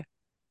award show.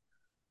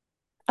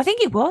 I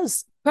think it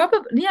was.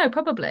 Probably, yeah,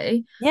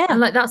 probably. And Yeah.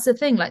 like that's the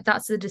thing, like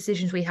that's the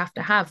decisions we have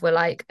to have. We're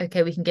like,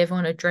 okay, we can give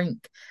everyone a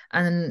drink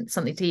and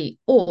something to eat,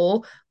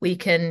 or we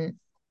can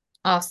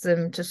ask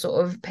them to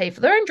sort of pay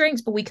for their own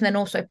drinks, but we can then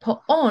also put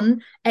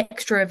on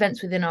extra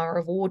events within our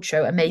award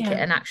show and make it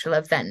Yeah. an actual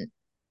event,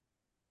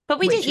 But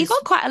we did. which You is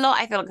got quite a lot,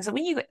 I feel like. So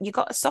when you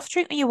got a soft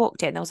drink when you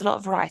walked in, there was a lot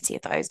of variety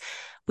of those.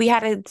 We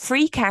had a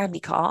free candy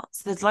cart,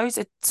 so there's loads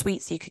of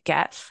sweets you could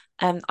get.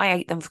 I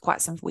ate them for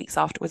quite some weeks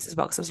afterwards as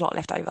well because there was a lot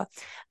left over.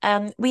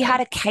 We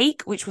had a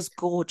cake which was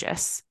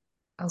gorgeous,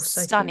 oh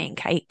so cute. stunning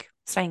cake,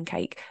 stunning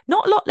cake.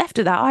 Not a lot left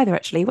of that either.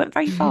 Actually, went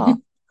very far.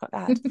 Got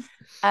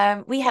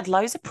that. We had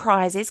loads of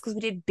prizes because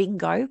we did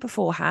bingo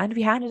beforehand.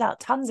 We handed out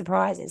tons of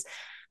prizes,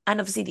 and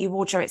obviously the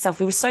award show itself.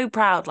 We were so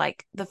proud.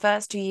 Like the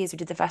first 2 years we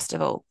did the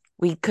festival,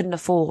 we couldn't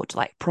afford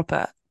like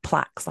proper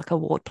plaques, like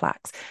award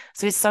plaques.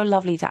 So it's so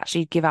lovely to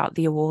actually give out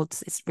the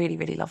awards. It's really,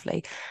 really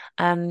lovely.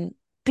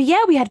 But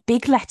yeah, we had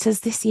big letters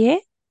this year,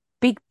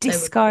 big They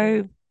were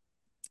cool. disco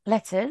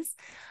letters.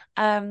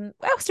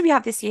 What else did we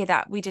have this year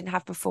that we didn't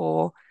have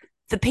before?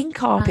 The pink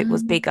carpet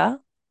was Um, bigger.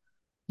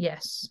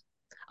 yes.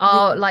 The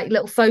Our like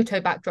little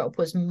photo backdrop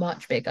was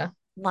much bigger.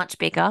 much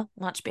bigger,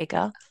 much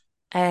bigger.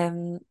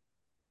 Um,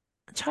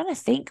 I'm trying to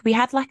think. We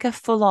had like a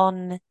full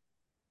on.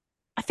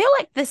 I feel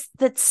like this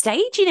the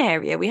staging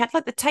area. We had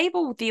like the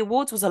table. The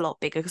awards was a lot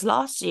bigger because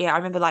last year I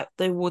remember like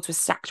the awards were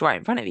stacked right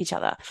in front of each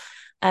other.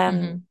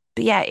 Hmm.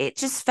 But yeah, it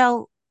just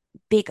felt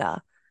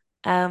bigger.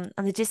 And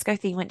the disco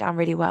theme went down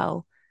really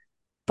well.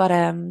 But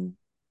um,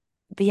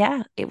 but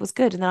yeah, it was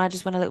good. And then I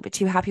just went a little bit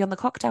too happy on the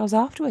cocktails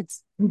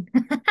afterwards.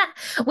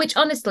 Which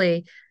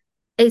honestly,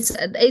 it's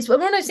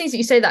one of those things that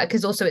you say that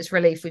because also it's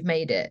relief we've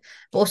made it,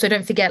 but also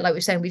don't forget, like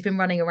we're saying, we've been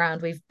running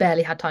around, we've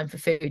barely had time for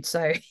food,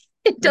 so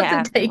it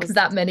Yeah, doesn't it take was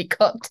that many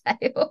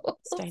cocktails.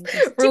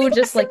 dangerous. We're Did we all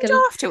get just like food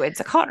a afterwards?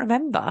 I can't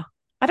remember.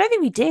 I don't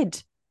think we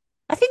did.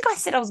 I think I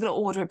said I was going to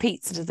order a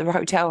pizza to the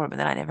hotel room and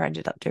then I never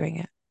ended up doing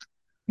it.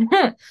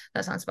 that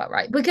sounds about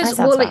right. Because That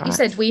sounds well, about like you right.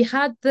 said, we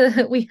had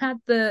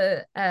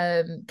the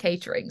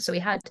catering, so we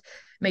had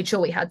made sure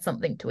we had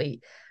something to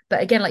eat.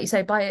 But again, like you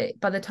say, by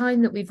the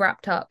time that we've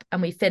wrapped up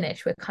and we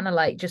finish, we're kind of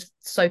like just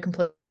so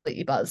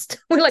completely buzzed.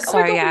 We're like, oh So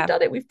my God, we've yeah,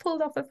 done it. We've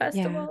pulled off a yeah.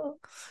 festival.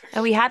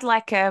 And we had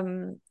like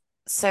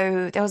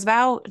so there was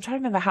about I'm trying to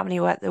remember how many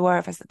there were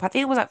of us. I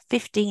think it was like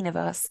 15 of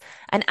us.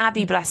 And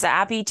Abby, Mm. bless her,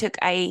 Abby took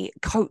a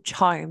coach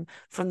home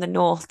from the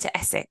north to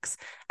Essex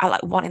at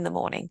like 1 in the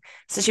morning.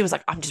 So she was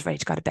like, I'm just ready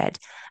to go to bed.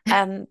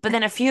 But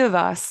then a few of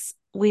us,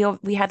 we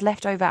had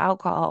leftover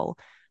alcohol.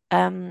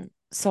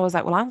 So I was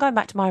like, well, I'm going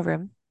back to my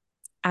room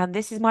and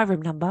this is my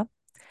room number.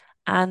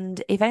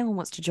 And if anyone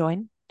wants to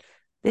join,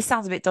 this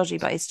sounds a bit dodgy,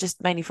 but it's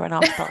just mainly for an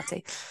after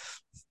party.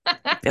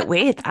 Bit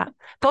weird that.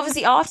 But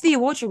obviously after the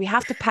award show, we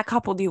have to pack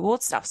up all the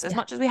award stuff. So as Yeah.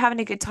 much as we're having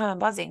a good time and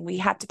buzzing, we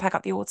had to pack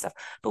up the award stuff.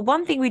 But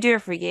one thing we do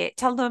every year,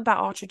 tell them about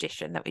our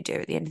tradition that we do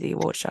at the end of the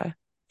award show.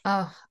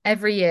 Oh,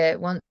 every year,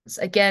 once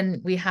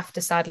again, we have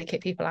to sadly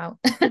kick people out.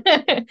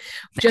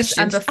 Just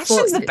and before,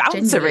 Ashton's the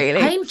bouncer, genuinely,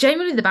 really. I'm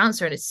genuinely the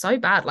bouncer, and it's so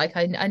bad. Like,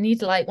 I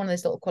need like one of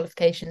those little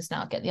qualifications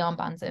now, get the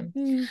armbands in.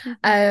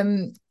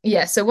 Mhm.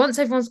 Yeah, so once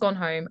everyone's gone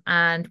home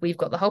and we've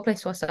got the whole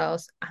place to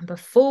ourselves, and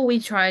before we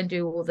try and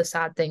do all the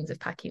sad things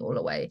of packing all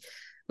away,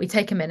 we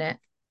take a minute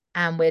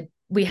and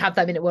we have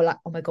that minute. We're like,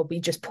 oh my God, we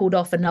just pulled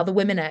off another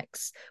Women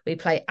X. We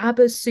play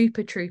ABBA's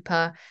Super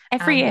Trooper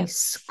Every and we year.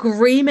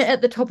 scream it at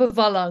the top of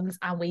our lungs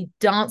and we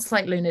dance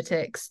like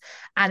lunatics.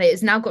 And it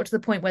has now got to the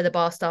point where the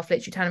bar staff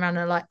literally turn around and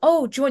are like,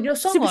 oh, do you want your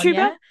song Super on? Trooper.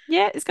 Yeah.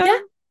 Yeah, it's going Yeah,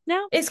 on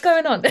now. it's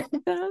going on.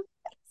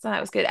 So that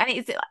was good. And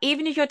it's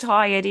even if you're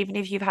tired, even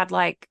if you've had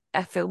like a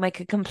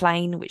filmmaker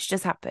complain, which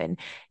does happen,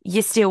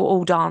 you still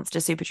all dance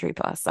to Super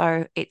Trooper.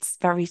 So it's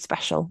very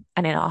special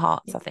and in our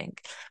hearts, I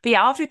think. But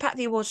yeah, after we packed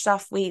the award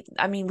stuff,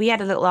 I mean, we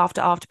had a little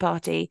after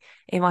party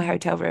in my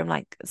hotel room,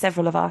 like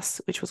several of us,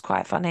 which was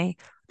quite funny.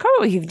 I can't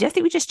remember what you did. I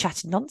think we just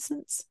chatted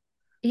nonsense.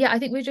 Yeah, I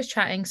think we were just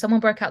chatting. Someone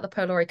broke out the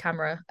Polaroid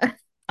camera.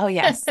 Oh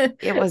yes, So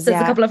it was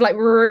there's a couple of like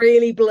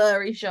really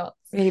blurry shots.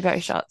 really very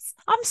shots.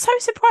 I'm so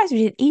surprised we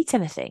didn't eat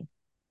anything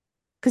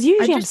because I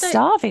usually I'm just don't.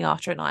 starving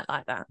after a night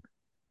like that.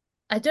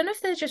 I don't know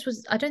if there just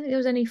was. I don't think there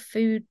was any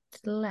food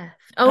left.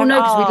 Oh Oh,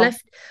 no, because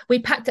oh, we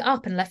packed it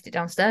up and left it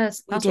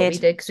downstairs. we That's what we did,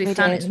 did because we we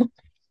found it did. in the.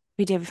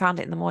 We did. We found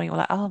it in the morning. We're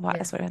like, oh, right, Yeah,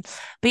 that's what we went.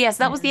 But yes,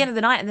 that was the yeah. end of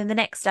the night. And then the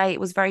next day, it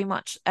was very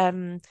much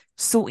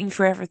sorting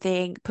through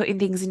everything, putting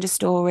things into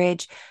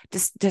storage,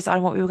 just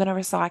deciding what we were going to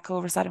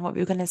recycle, deciding what we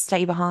were going to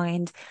stay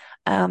behind.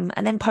 And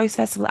then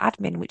post-festival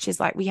admin, which is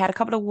like we had a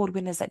couple of award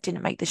winners that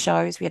didn't make the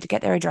shows. We had to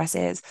get their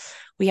addresses.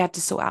 We had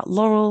to sort out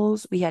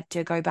laurels. We had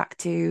to go back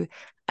to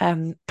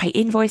pay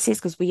invoices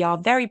because we are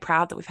very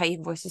proud that we pay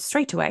invoices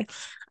straight away.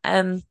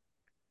 Um,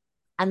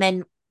 and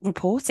then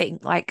reporting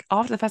like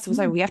after the festival's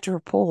over Mm, we have to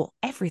report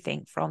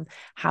everything from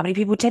how many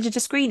people attended a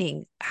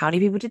screening, how many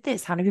people did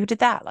this, how many people did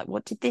that, like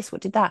what did this,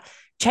 what did that,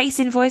 chase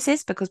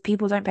invoices because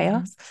people don't pay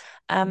mhm, us.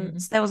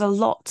 mm. So there was a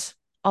lot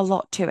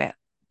to it,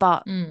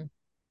 But Mm.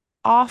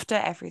 after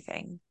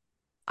everything,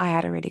 I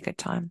had a really good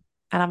time.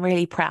 And I'm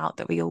really proud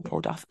that we all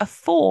pulled off a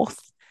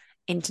fourth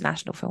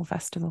international film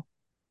festival.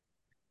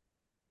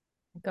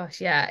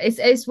 Gosh, yeah,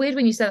 it's weird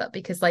when you say that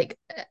because like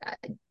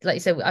you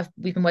said,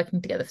 we've been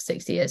working together for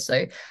 6 years,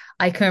 so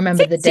I can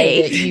remember the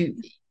day 60. that you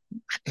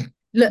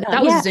look. Not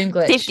That was a yet. Zoom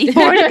glitch.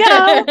 54 to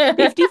go.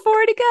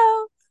 54 to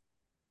go.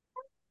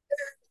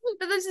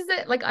 But this is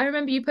it. Like I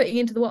remember you putting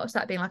into the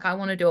WhatsApp being like, I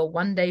want to do a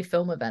 1 day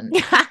film event,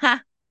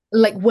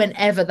 like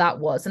whenever that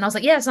was, and I was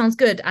like, yeah, sounds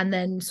good. And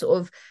then sort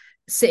of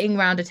sitting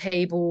around a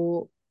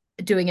table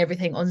doing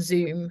everything on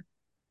Zoom.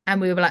 And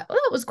we were like, oh,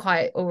 that was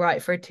quite all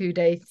right for a 2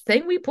 day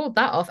thing. We pulled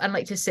that off. And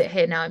like to sit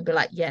here now and be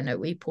like, yeah, no,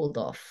 we pulled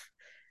off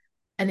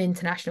an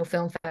international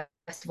film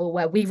festival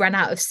where we ran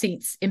out of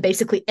seats in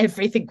basically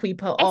everything we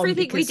put on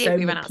Everything we because did, so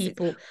we ran many out of seats.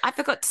 people. I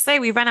forgot to say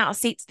we ran out of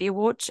seats at the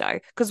award show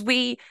because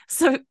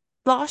so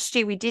last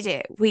year we did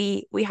it.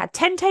 We had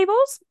 10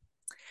 tables.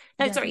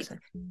 No, Yeah, I think sorry, so.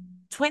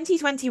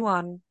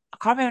 2021. I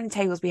can't remember how many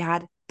tables we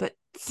had, but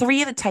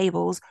three of the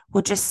tables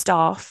were just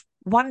staff.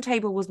 One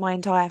table was my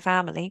entire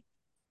family,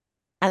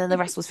 and then the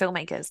rest was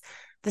filmmakers.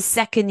 The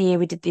second year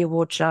we did the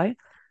award show,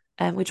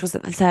 which was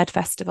at the third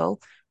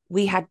festival,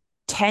 we had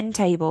 10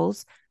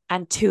 tables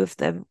and two of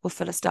them were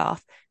full of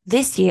staff.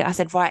 This year I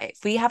said, right,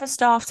 if we have a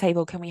staff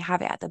table, can we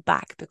have it at the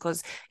back?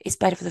 Because it's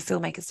better for the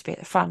filmmakers to be at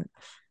the front.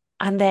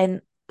 And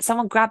then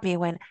someone grabbed me and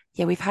went,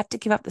 yeah, we've had to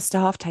give up the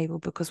staff table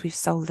because we've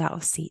sold out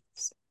of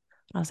seats.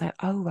 And I was like,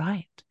 oh,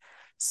 right.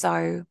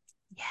 So,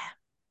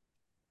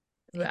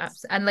 yeah.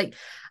 And like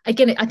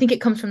again, I think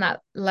it comes from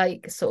that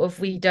like sort of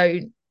we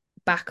don't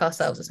back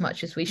ourselves as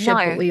much as we should, No,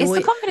 it's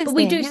the confidence but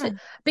we thing. do Yeah.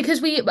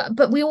 because we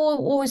all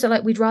always are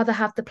like we'd rather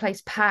have the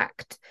place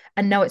packed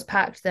and know it's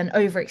packed than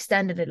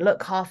overextended and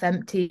look half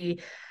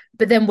empty.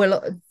 But then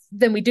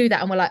we do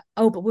that and we're like,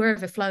 oh, but we're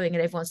overflowing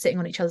and everyone's sitting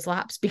on each other's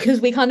laps because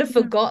we kind of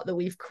forgot that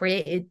we've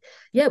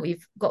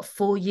got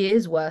 4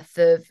 years worth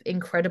of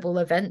incredible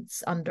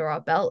events under our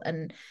belt.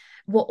 And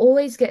what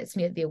always gets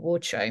me at the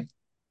award show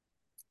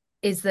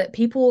is that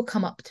people will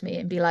come up to me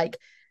and be like,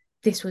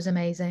 this was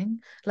amazing.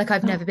 Like,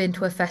 I've never been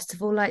to a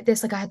festival like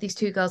this. Like, I had these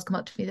two girls come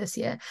up to me this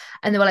year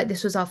and they were like,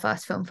 this was our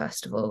first film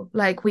festival.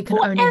 Like, we can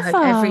only hope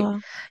Whatever.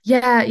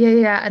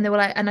 yeah. And they were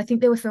like, and I think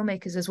they were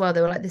filmmakers as well.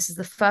 They were like, this is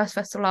the first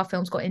festival our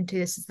films got into.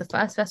 This is the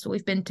first festival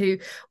we've been to.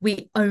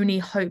 We only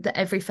hope that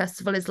every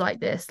festival is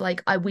like this.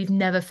 Like, we've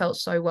never felt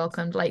so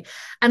welcomed. Like,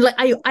 and like,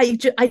 I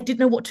didn't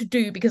know what to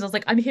do because I was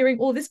like, I'm hearing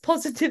all this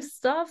positive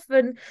stuff.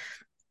 And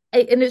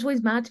it's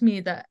always mad to me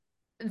that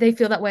they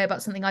feel that way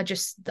about something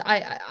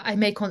I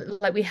make on,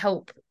 like, we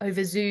help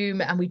over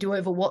Zoom and we do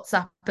over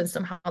WhatsApp, and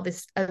somehow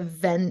this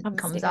event Comes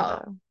comes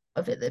out together.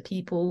 of it that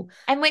people,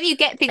 And when you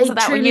get things like it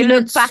that, when truly you look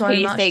meant back and so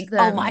you much think, to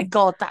oh my them.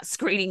 God, that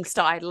screening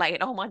started late.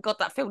 Oh my God,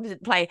 that film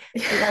didn't play.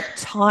 They are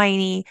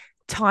tiny,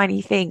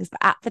 tiny things.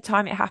 But at the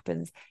time it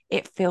happens,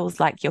 it feels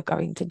like you're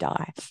going to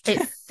die.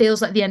 It feels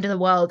like the end of the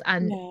world,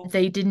 and Yeah.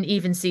 they didn't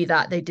even see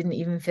that. They didn't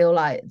even feel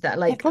like that. They're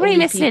Like, all probably these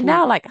listening people,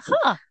 now, like,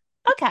 huh,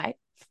 okay.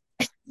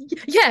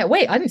 yeah,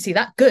 wait, I didn't see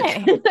that. Good.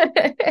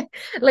 Yeah.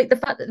 Like the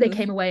fact that they Mm.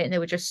 came away and they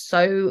were just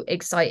so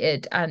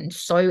excited and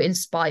so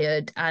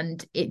inspired,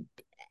 and it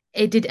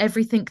did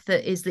everything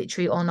that is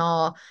literally on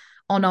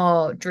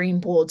our dream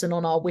boards and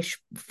on our wish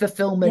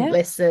fulfillment Yeah.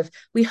 lists of,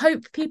 we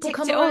hope I people ticked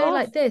come it all away off.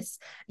 like this.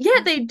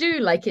 Yeah, they do.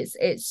 Like,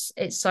 it's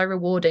so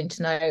rewarding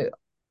to know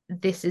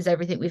this is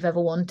everything we've ever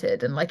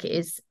wanted, and like it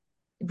is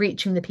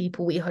reaching the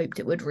people we hoped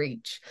it would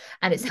reach,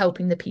 and it's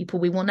helping the people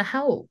we want to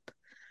help.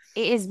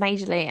 It is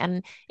majorly.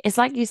 And it's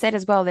like you said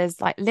as well, there's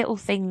like little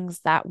things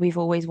that we've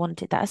always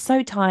wanted that are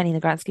so tiny in the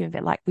grand scheme of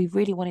it. Like we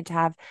really wanted to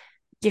have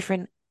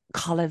different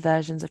color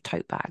versions of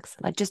tote bags,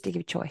 like just to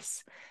give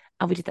choice.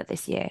 And we did that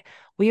this year.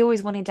 We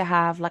always wanted to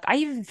have, like, I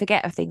even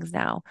forget of things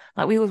now.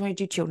 Like, we always wanted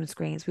to do children's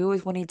screens. We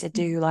always wanted to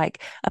do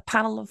like a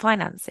panel on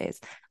finances.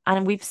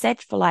 And we've said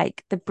for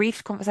like the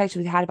brief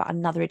conversation we had about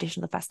another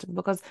edition of the festival,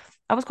 because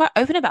I was quite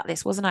open about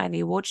this, wasn't I, in the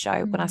award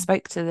show when I Mm.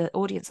 spoke to the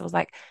audience. I was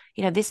like,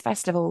 this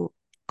festival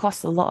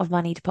costs a lot of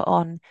money to put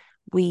on.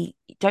 We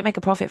don't make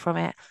a profit from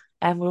it,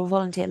 and we're all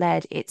volunteer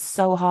led. It's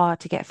so hard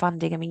to get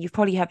funding. I mean, you've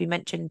probably heard me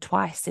mention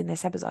twice in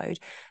this episode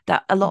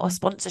that a lot of Mhm.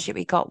 sponsorship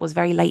we got was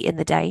very late in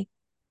the day.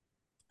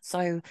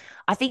 So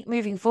I think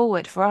moving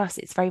forward for us,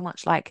 it's very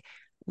much like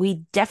we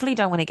definitely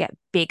don't want to get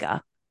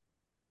bigger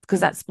because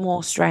Mm. that's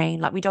more strain.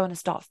 Like we don't want to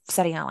start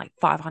setting out like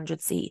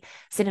 500 seat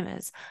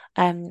cinemas.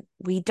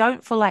 We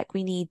don't feel like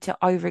we need to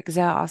overexert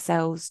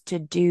ourselves to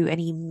do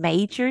any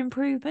major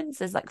improvements.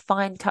 There's like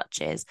fine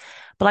touches,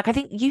 but like I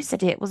think you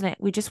said it, wasn't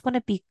it? We just want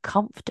to be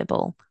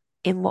comfortable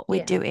in what we're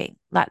Yeah. doing.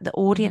 Like the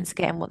Mhm. audience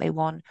getting what they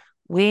want.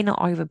 We're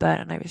not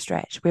overburdened,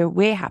 overstretched.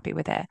 We're happy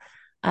with it.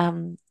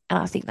 And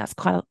I think that's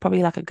kind of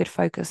probably like a good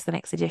focus. The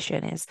next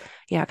edition is,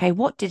 yeah, okay,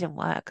 what didn't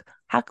work?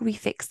 How can we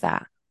fix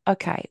that?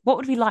 Okay, what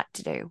would we like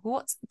to do?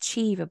 What's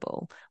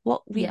achievable?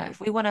 What Yeah. if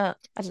we want to,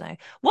 I don't know,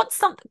 what's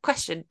some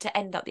question to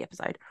end up the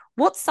episode?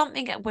 What's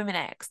something at Women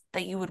X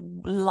that you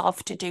would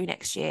love to do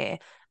next year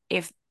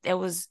if there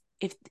was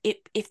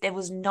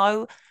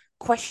no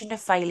question of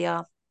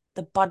failure,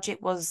 the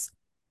budget was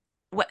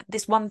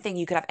this one thing,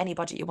 you could have any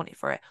budget you wanted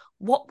for it,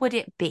 what would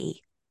it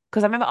be?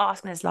 Because I remember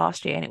asking this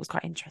last year and it was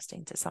quite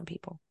interesting to some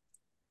people.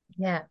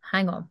 Yeah,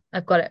 hang on.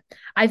 I've got it.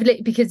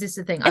 Because this is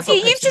the thing. I've If got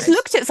you've post-it just notes.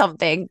 looked at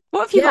something,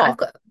 what have you Yeah,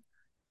 got?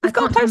 I You've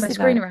got can't a turn my post-it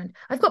screen note. around.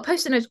 I've got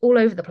post-it notes all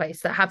over the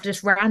place that have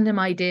just random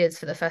ideas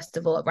for the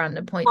festival at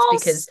random points Oh,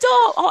 because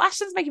stop. Oh,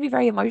 Ashton's making me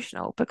very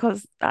emotional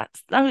because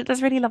that's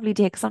really lovely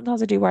to hear, because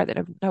sometimes I do worry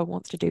that no one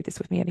wants to do this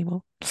with me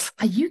anymore.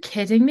 are you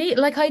kidding me?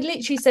 Like I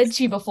literally said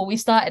to you before we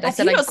started, I Have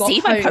said you I not got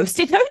seen my home.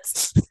 post-it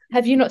notes?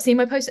 Have you not seen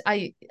my post?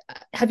 I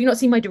have you not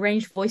seen my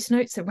deranged voice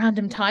notes at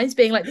random times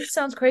being like, this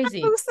sounds I've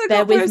crazy. also Bear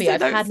got with me.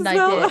 post-it I've had notes an as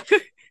well.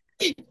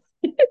 idea.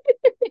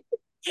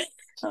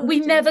 Oh We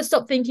dear. never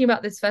stop thinking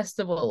about this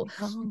festival.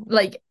 I can't.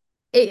 Like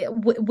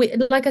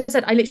like I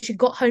said, I literally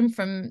got home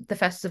from the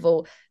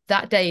festival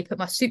that day, put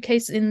my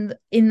suitcase in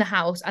the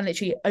house, and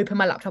literally opened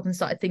my laptop and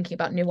started thinking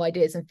about new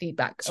ideas and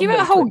feedback She and wrote a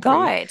ways to whole improve.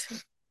 guide.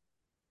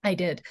 I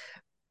did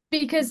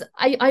because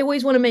I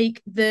always want to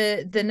make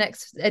the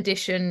next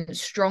edition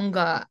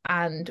stronger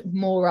and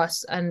more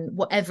us and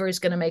whatever is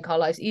going to make our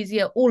lives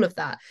easier. All of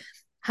that.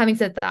 Having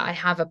said that, I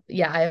have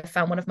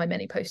found one of my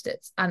many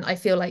post-its, and I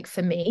feel like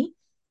for me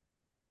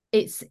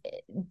it's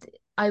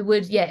I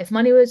would, yeah, if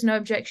money was no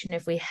objection,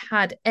 if we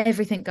had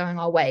everything going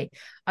our way,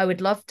 I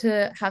would love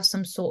to have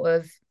some sort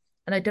of,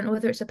 and I don't know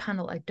whether it's a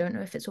panel, I don't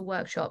know if it's a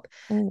workshop,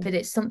 Mm. but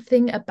it's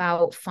something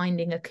about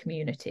finding a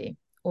community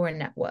or a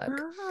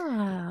network.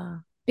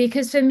 Ah.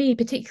 Because for me,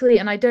 particularly,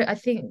 and I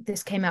think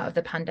this came out of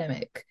the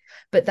pandemic,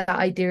 but that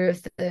idea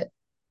of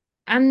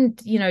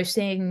and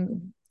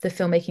seeing the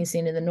filmmaking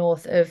scene in the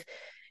North of,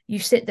 you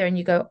sit there and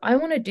you go, I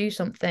want to do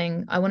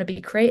something, I want to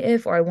be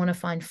creative, or I want to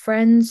find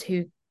friends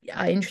who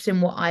are interested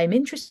in what I'm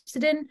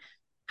interested in.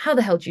 How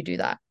the hell do you do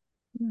that?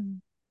 Mm.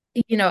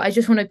 I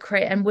just want to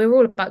create, and we're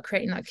all about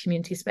creating that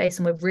community space,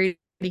 and we're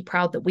really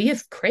proud that we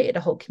have created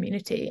a whole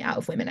community out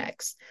of Women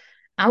X,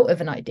 out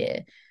of an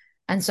idea.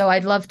 And so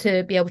I'd love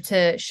to be able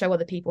to show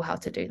other people how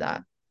to do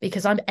that,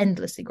 because I'm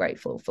endlessly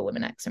grateful for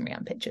Women X and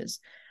Rianne Pictures.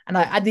 And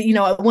I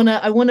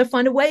wanna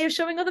find a way of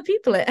showing other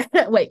people it.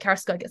 Wait,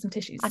 Caris, gotta get some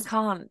tissues. I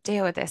can't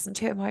deal with this. I'm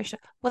too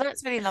emotional. Well,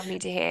 that's really lovely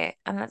to hear.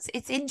 And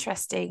it's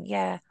interesting,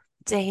 yeah,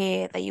 to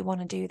hear that you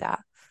want to do that.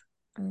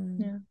 Mm.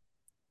 Yeah.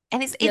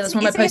 And it's Yeah, it's that's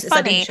one of my isn't it post-its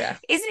I didn't funny? share.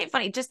 Isn't it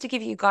funny? Just to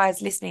give you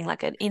guys listening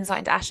like an insight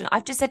into Ashton,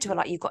 I've just said to her,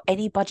 like, you've got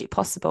any budget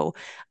possible.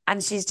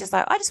 And she's just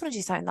like, I just want to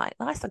do something like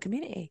nice for the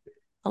community.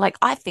 Like,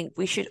 I think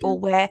we should all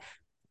wear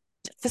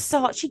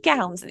Versace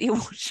gowns at the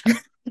award show.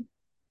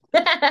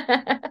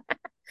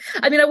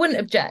 I mean, I wouldn't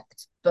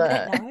object,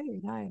 but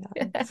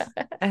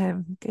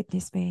No.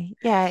 Goodness me.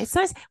 Yeah, it's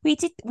nice. We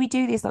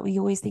do this, like, we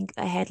always think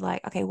ahead,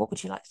 like, okay, what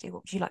would you like to do?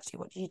 What would you like to do?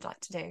 What would you like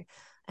to do?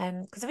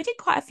 Because we did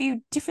quite a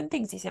few different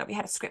things this year. Like, we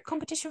had a script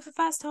competition for the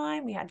first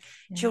time, we had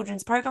yeah.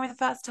 children's programming for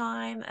the first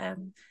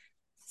time.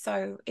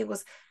 So it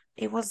was,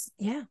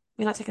 yeah,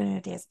 we like taking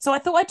ideas. So I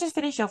thought I'd just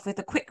finish off with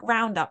a quick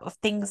roundup of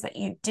things that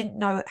you didn't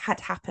know had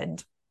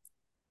happened.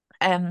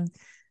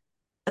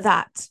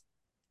 That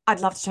I'd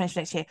love to change for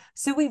next year.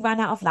 So we ran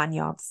out of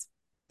lanyards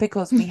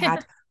because we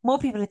had more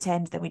people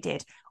attend than we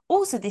did.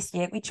 Also, this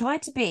year we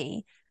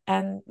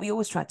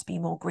always tried to be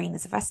more green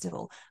as a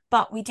festival,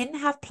 but we didn't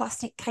have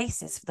plastic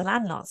cases for the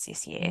lanyards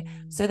this year.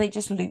 So they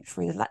just looped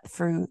through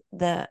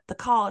the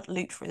card,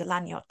 looped through the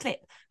lanyard clip.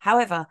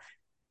 However,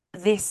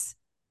 this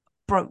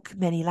broke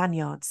many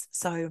lanyards.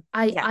 So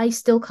yeah. I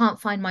still can't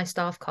find my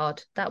staff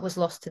card. That was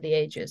lost to the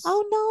ages.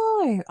 Oh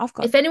no, I've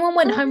got. If anyone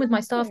went Oh home with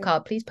my staff no.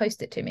 card, please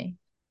post it to me.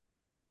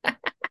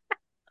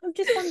 I'm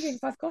just wondering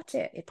if I've got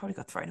it. It probably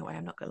got thrown away.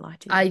 I'm not gonna lie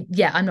to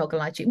you. I'm not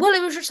gonna lie to you. Well,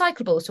 it was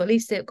recyclable, so at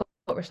least it got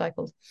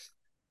recycled.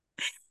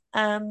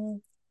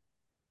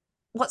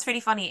 What's really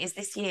funny is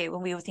this year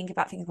when we were thinking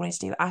about things we wanted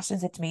to do, Ashton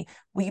said to me,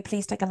 will you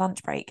please take a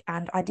lunch break?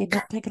 And I did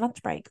not take a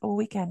lunch break all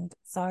weekend.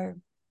 So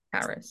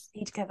Caris.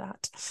 need to get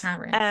that.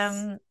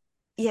 Caris.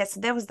 Yeah, so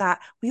there was that.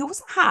 We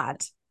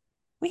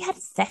had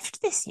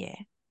theft this year.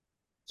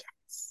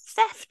 Yes.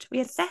 Theft. We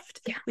had theft.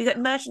 Yeah. We got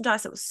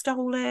merchandise that was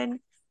stolen.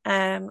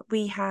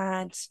 We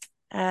had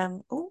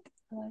oh,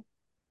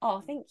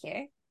 thank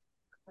you.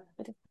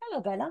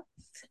 Hello, Bella.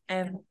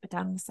 Down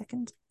in a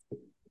second.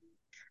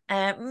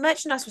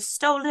 Merchandise was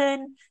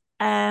stolen.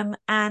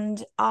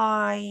 And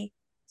I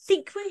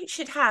think we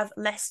should have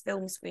less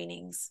film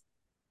screenings.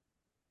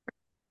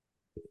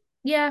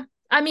 Yeah.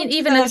 I mean,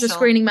 even as a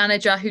screening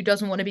manager who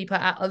doesn't want to be put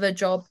out of a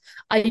job,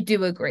 I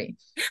do agree.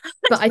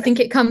 But I think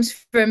it comes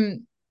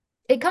from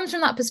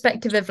that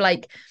perspective of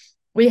like,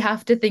 we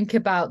have to think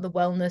about the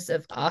wellness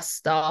of our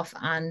staff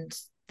and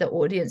the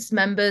audience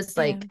members,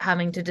 like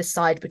having to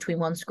decide between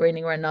one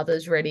screening or another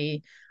is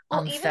really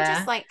unfair. Even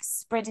just like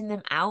spreading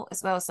them out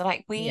as well. So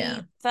like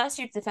first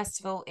year of the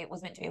festival, it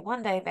was meant to be a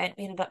 1-day event.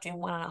 We ended up doing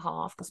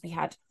 1.5 because we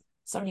had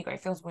so many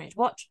great films we wanted to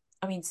watch.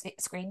 I mean,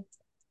 screen.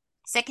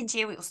 Second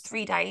year, it was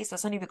 3 days.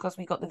 That's only because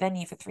we got the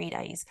venue for 3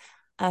 days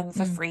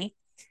for free.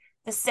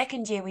 The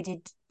second year, we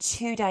did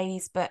 2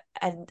 days, but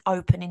an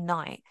opening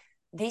night.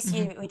 This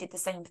year, we did the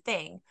same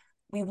thing,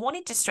 we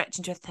wanted to stretch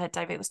into a third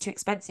day, but it was too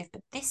expensive.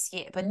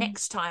 But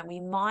next time we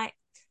might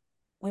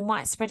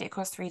spread it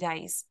across 3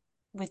 days.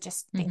 We're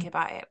just thinking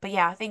about it. But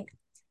yeah, I think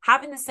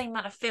having the same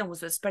amount of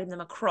films but spreading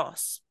them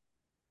across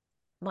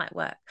might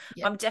work.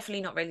 Yeah. I'm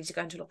definitely not ready to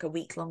go into like a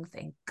week-long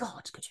thing.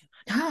 God, could you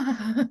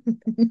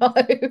No,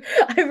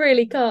 I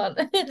really can't.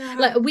 No.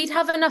 Like, we'd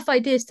have enough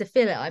ideas to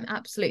fill it, I'm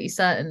absolutely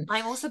certain.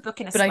 I'm also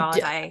booking a But spa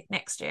day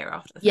next year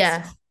after the Yeah.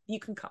 festival. You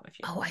can come if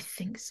you want. Oh, I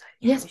think so.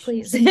 Yeah, Yes, we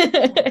please. should. Yeah,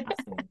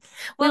 absolutely.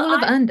 We will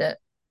have earned it.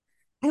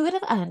 I would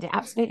have earned it,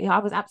 absolutely. I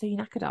was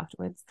absolutely knackered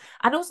afterwards.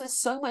 And also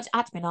so much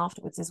admin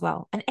afterwards as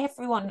well. And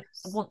everyone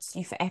wants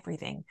you for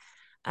everything.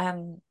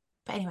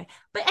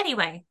 But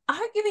anyway, I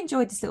hope you've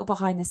enjoyed this little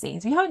behind the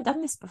scenes. We haven't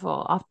done this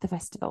before after the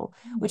festival,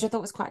 which I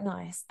thought was quite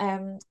nice.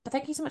 But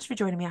thank you so much for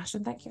joining me,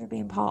 Ashton. Thank you for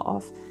being part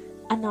of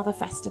another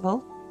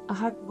festival. I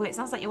hope it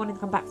sounds like you're wanting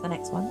to come back for the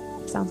next one,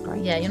 which sounds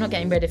great. Yeah, you're not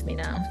getting rid of me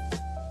now.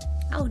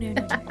 Oh no.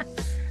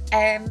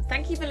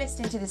 Thank you for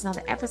listening to this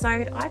another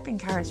episode. I've been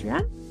Caris,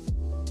 Rianne.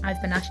 I've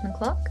been Ashton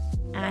Clarke.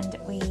 And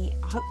we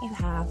hope you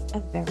have a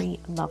very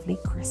lovely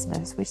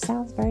Christmas, which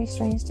sounds very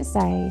strange to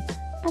say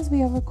as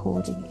we are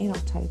recording in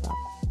October.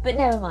 But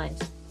never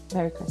mind.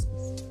 Merry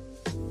Christmas.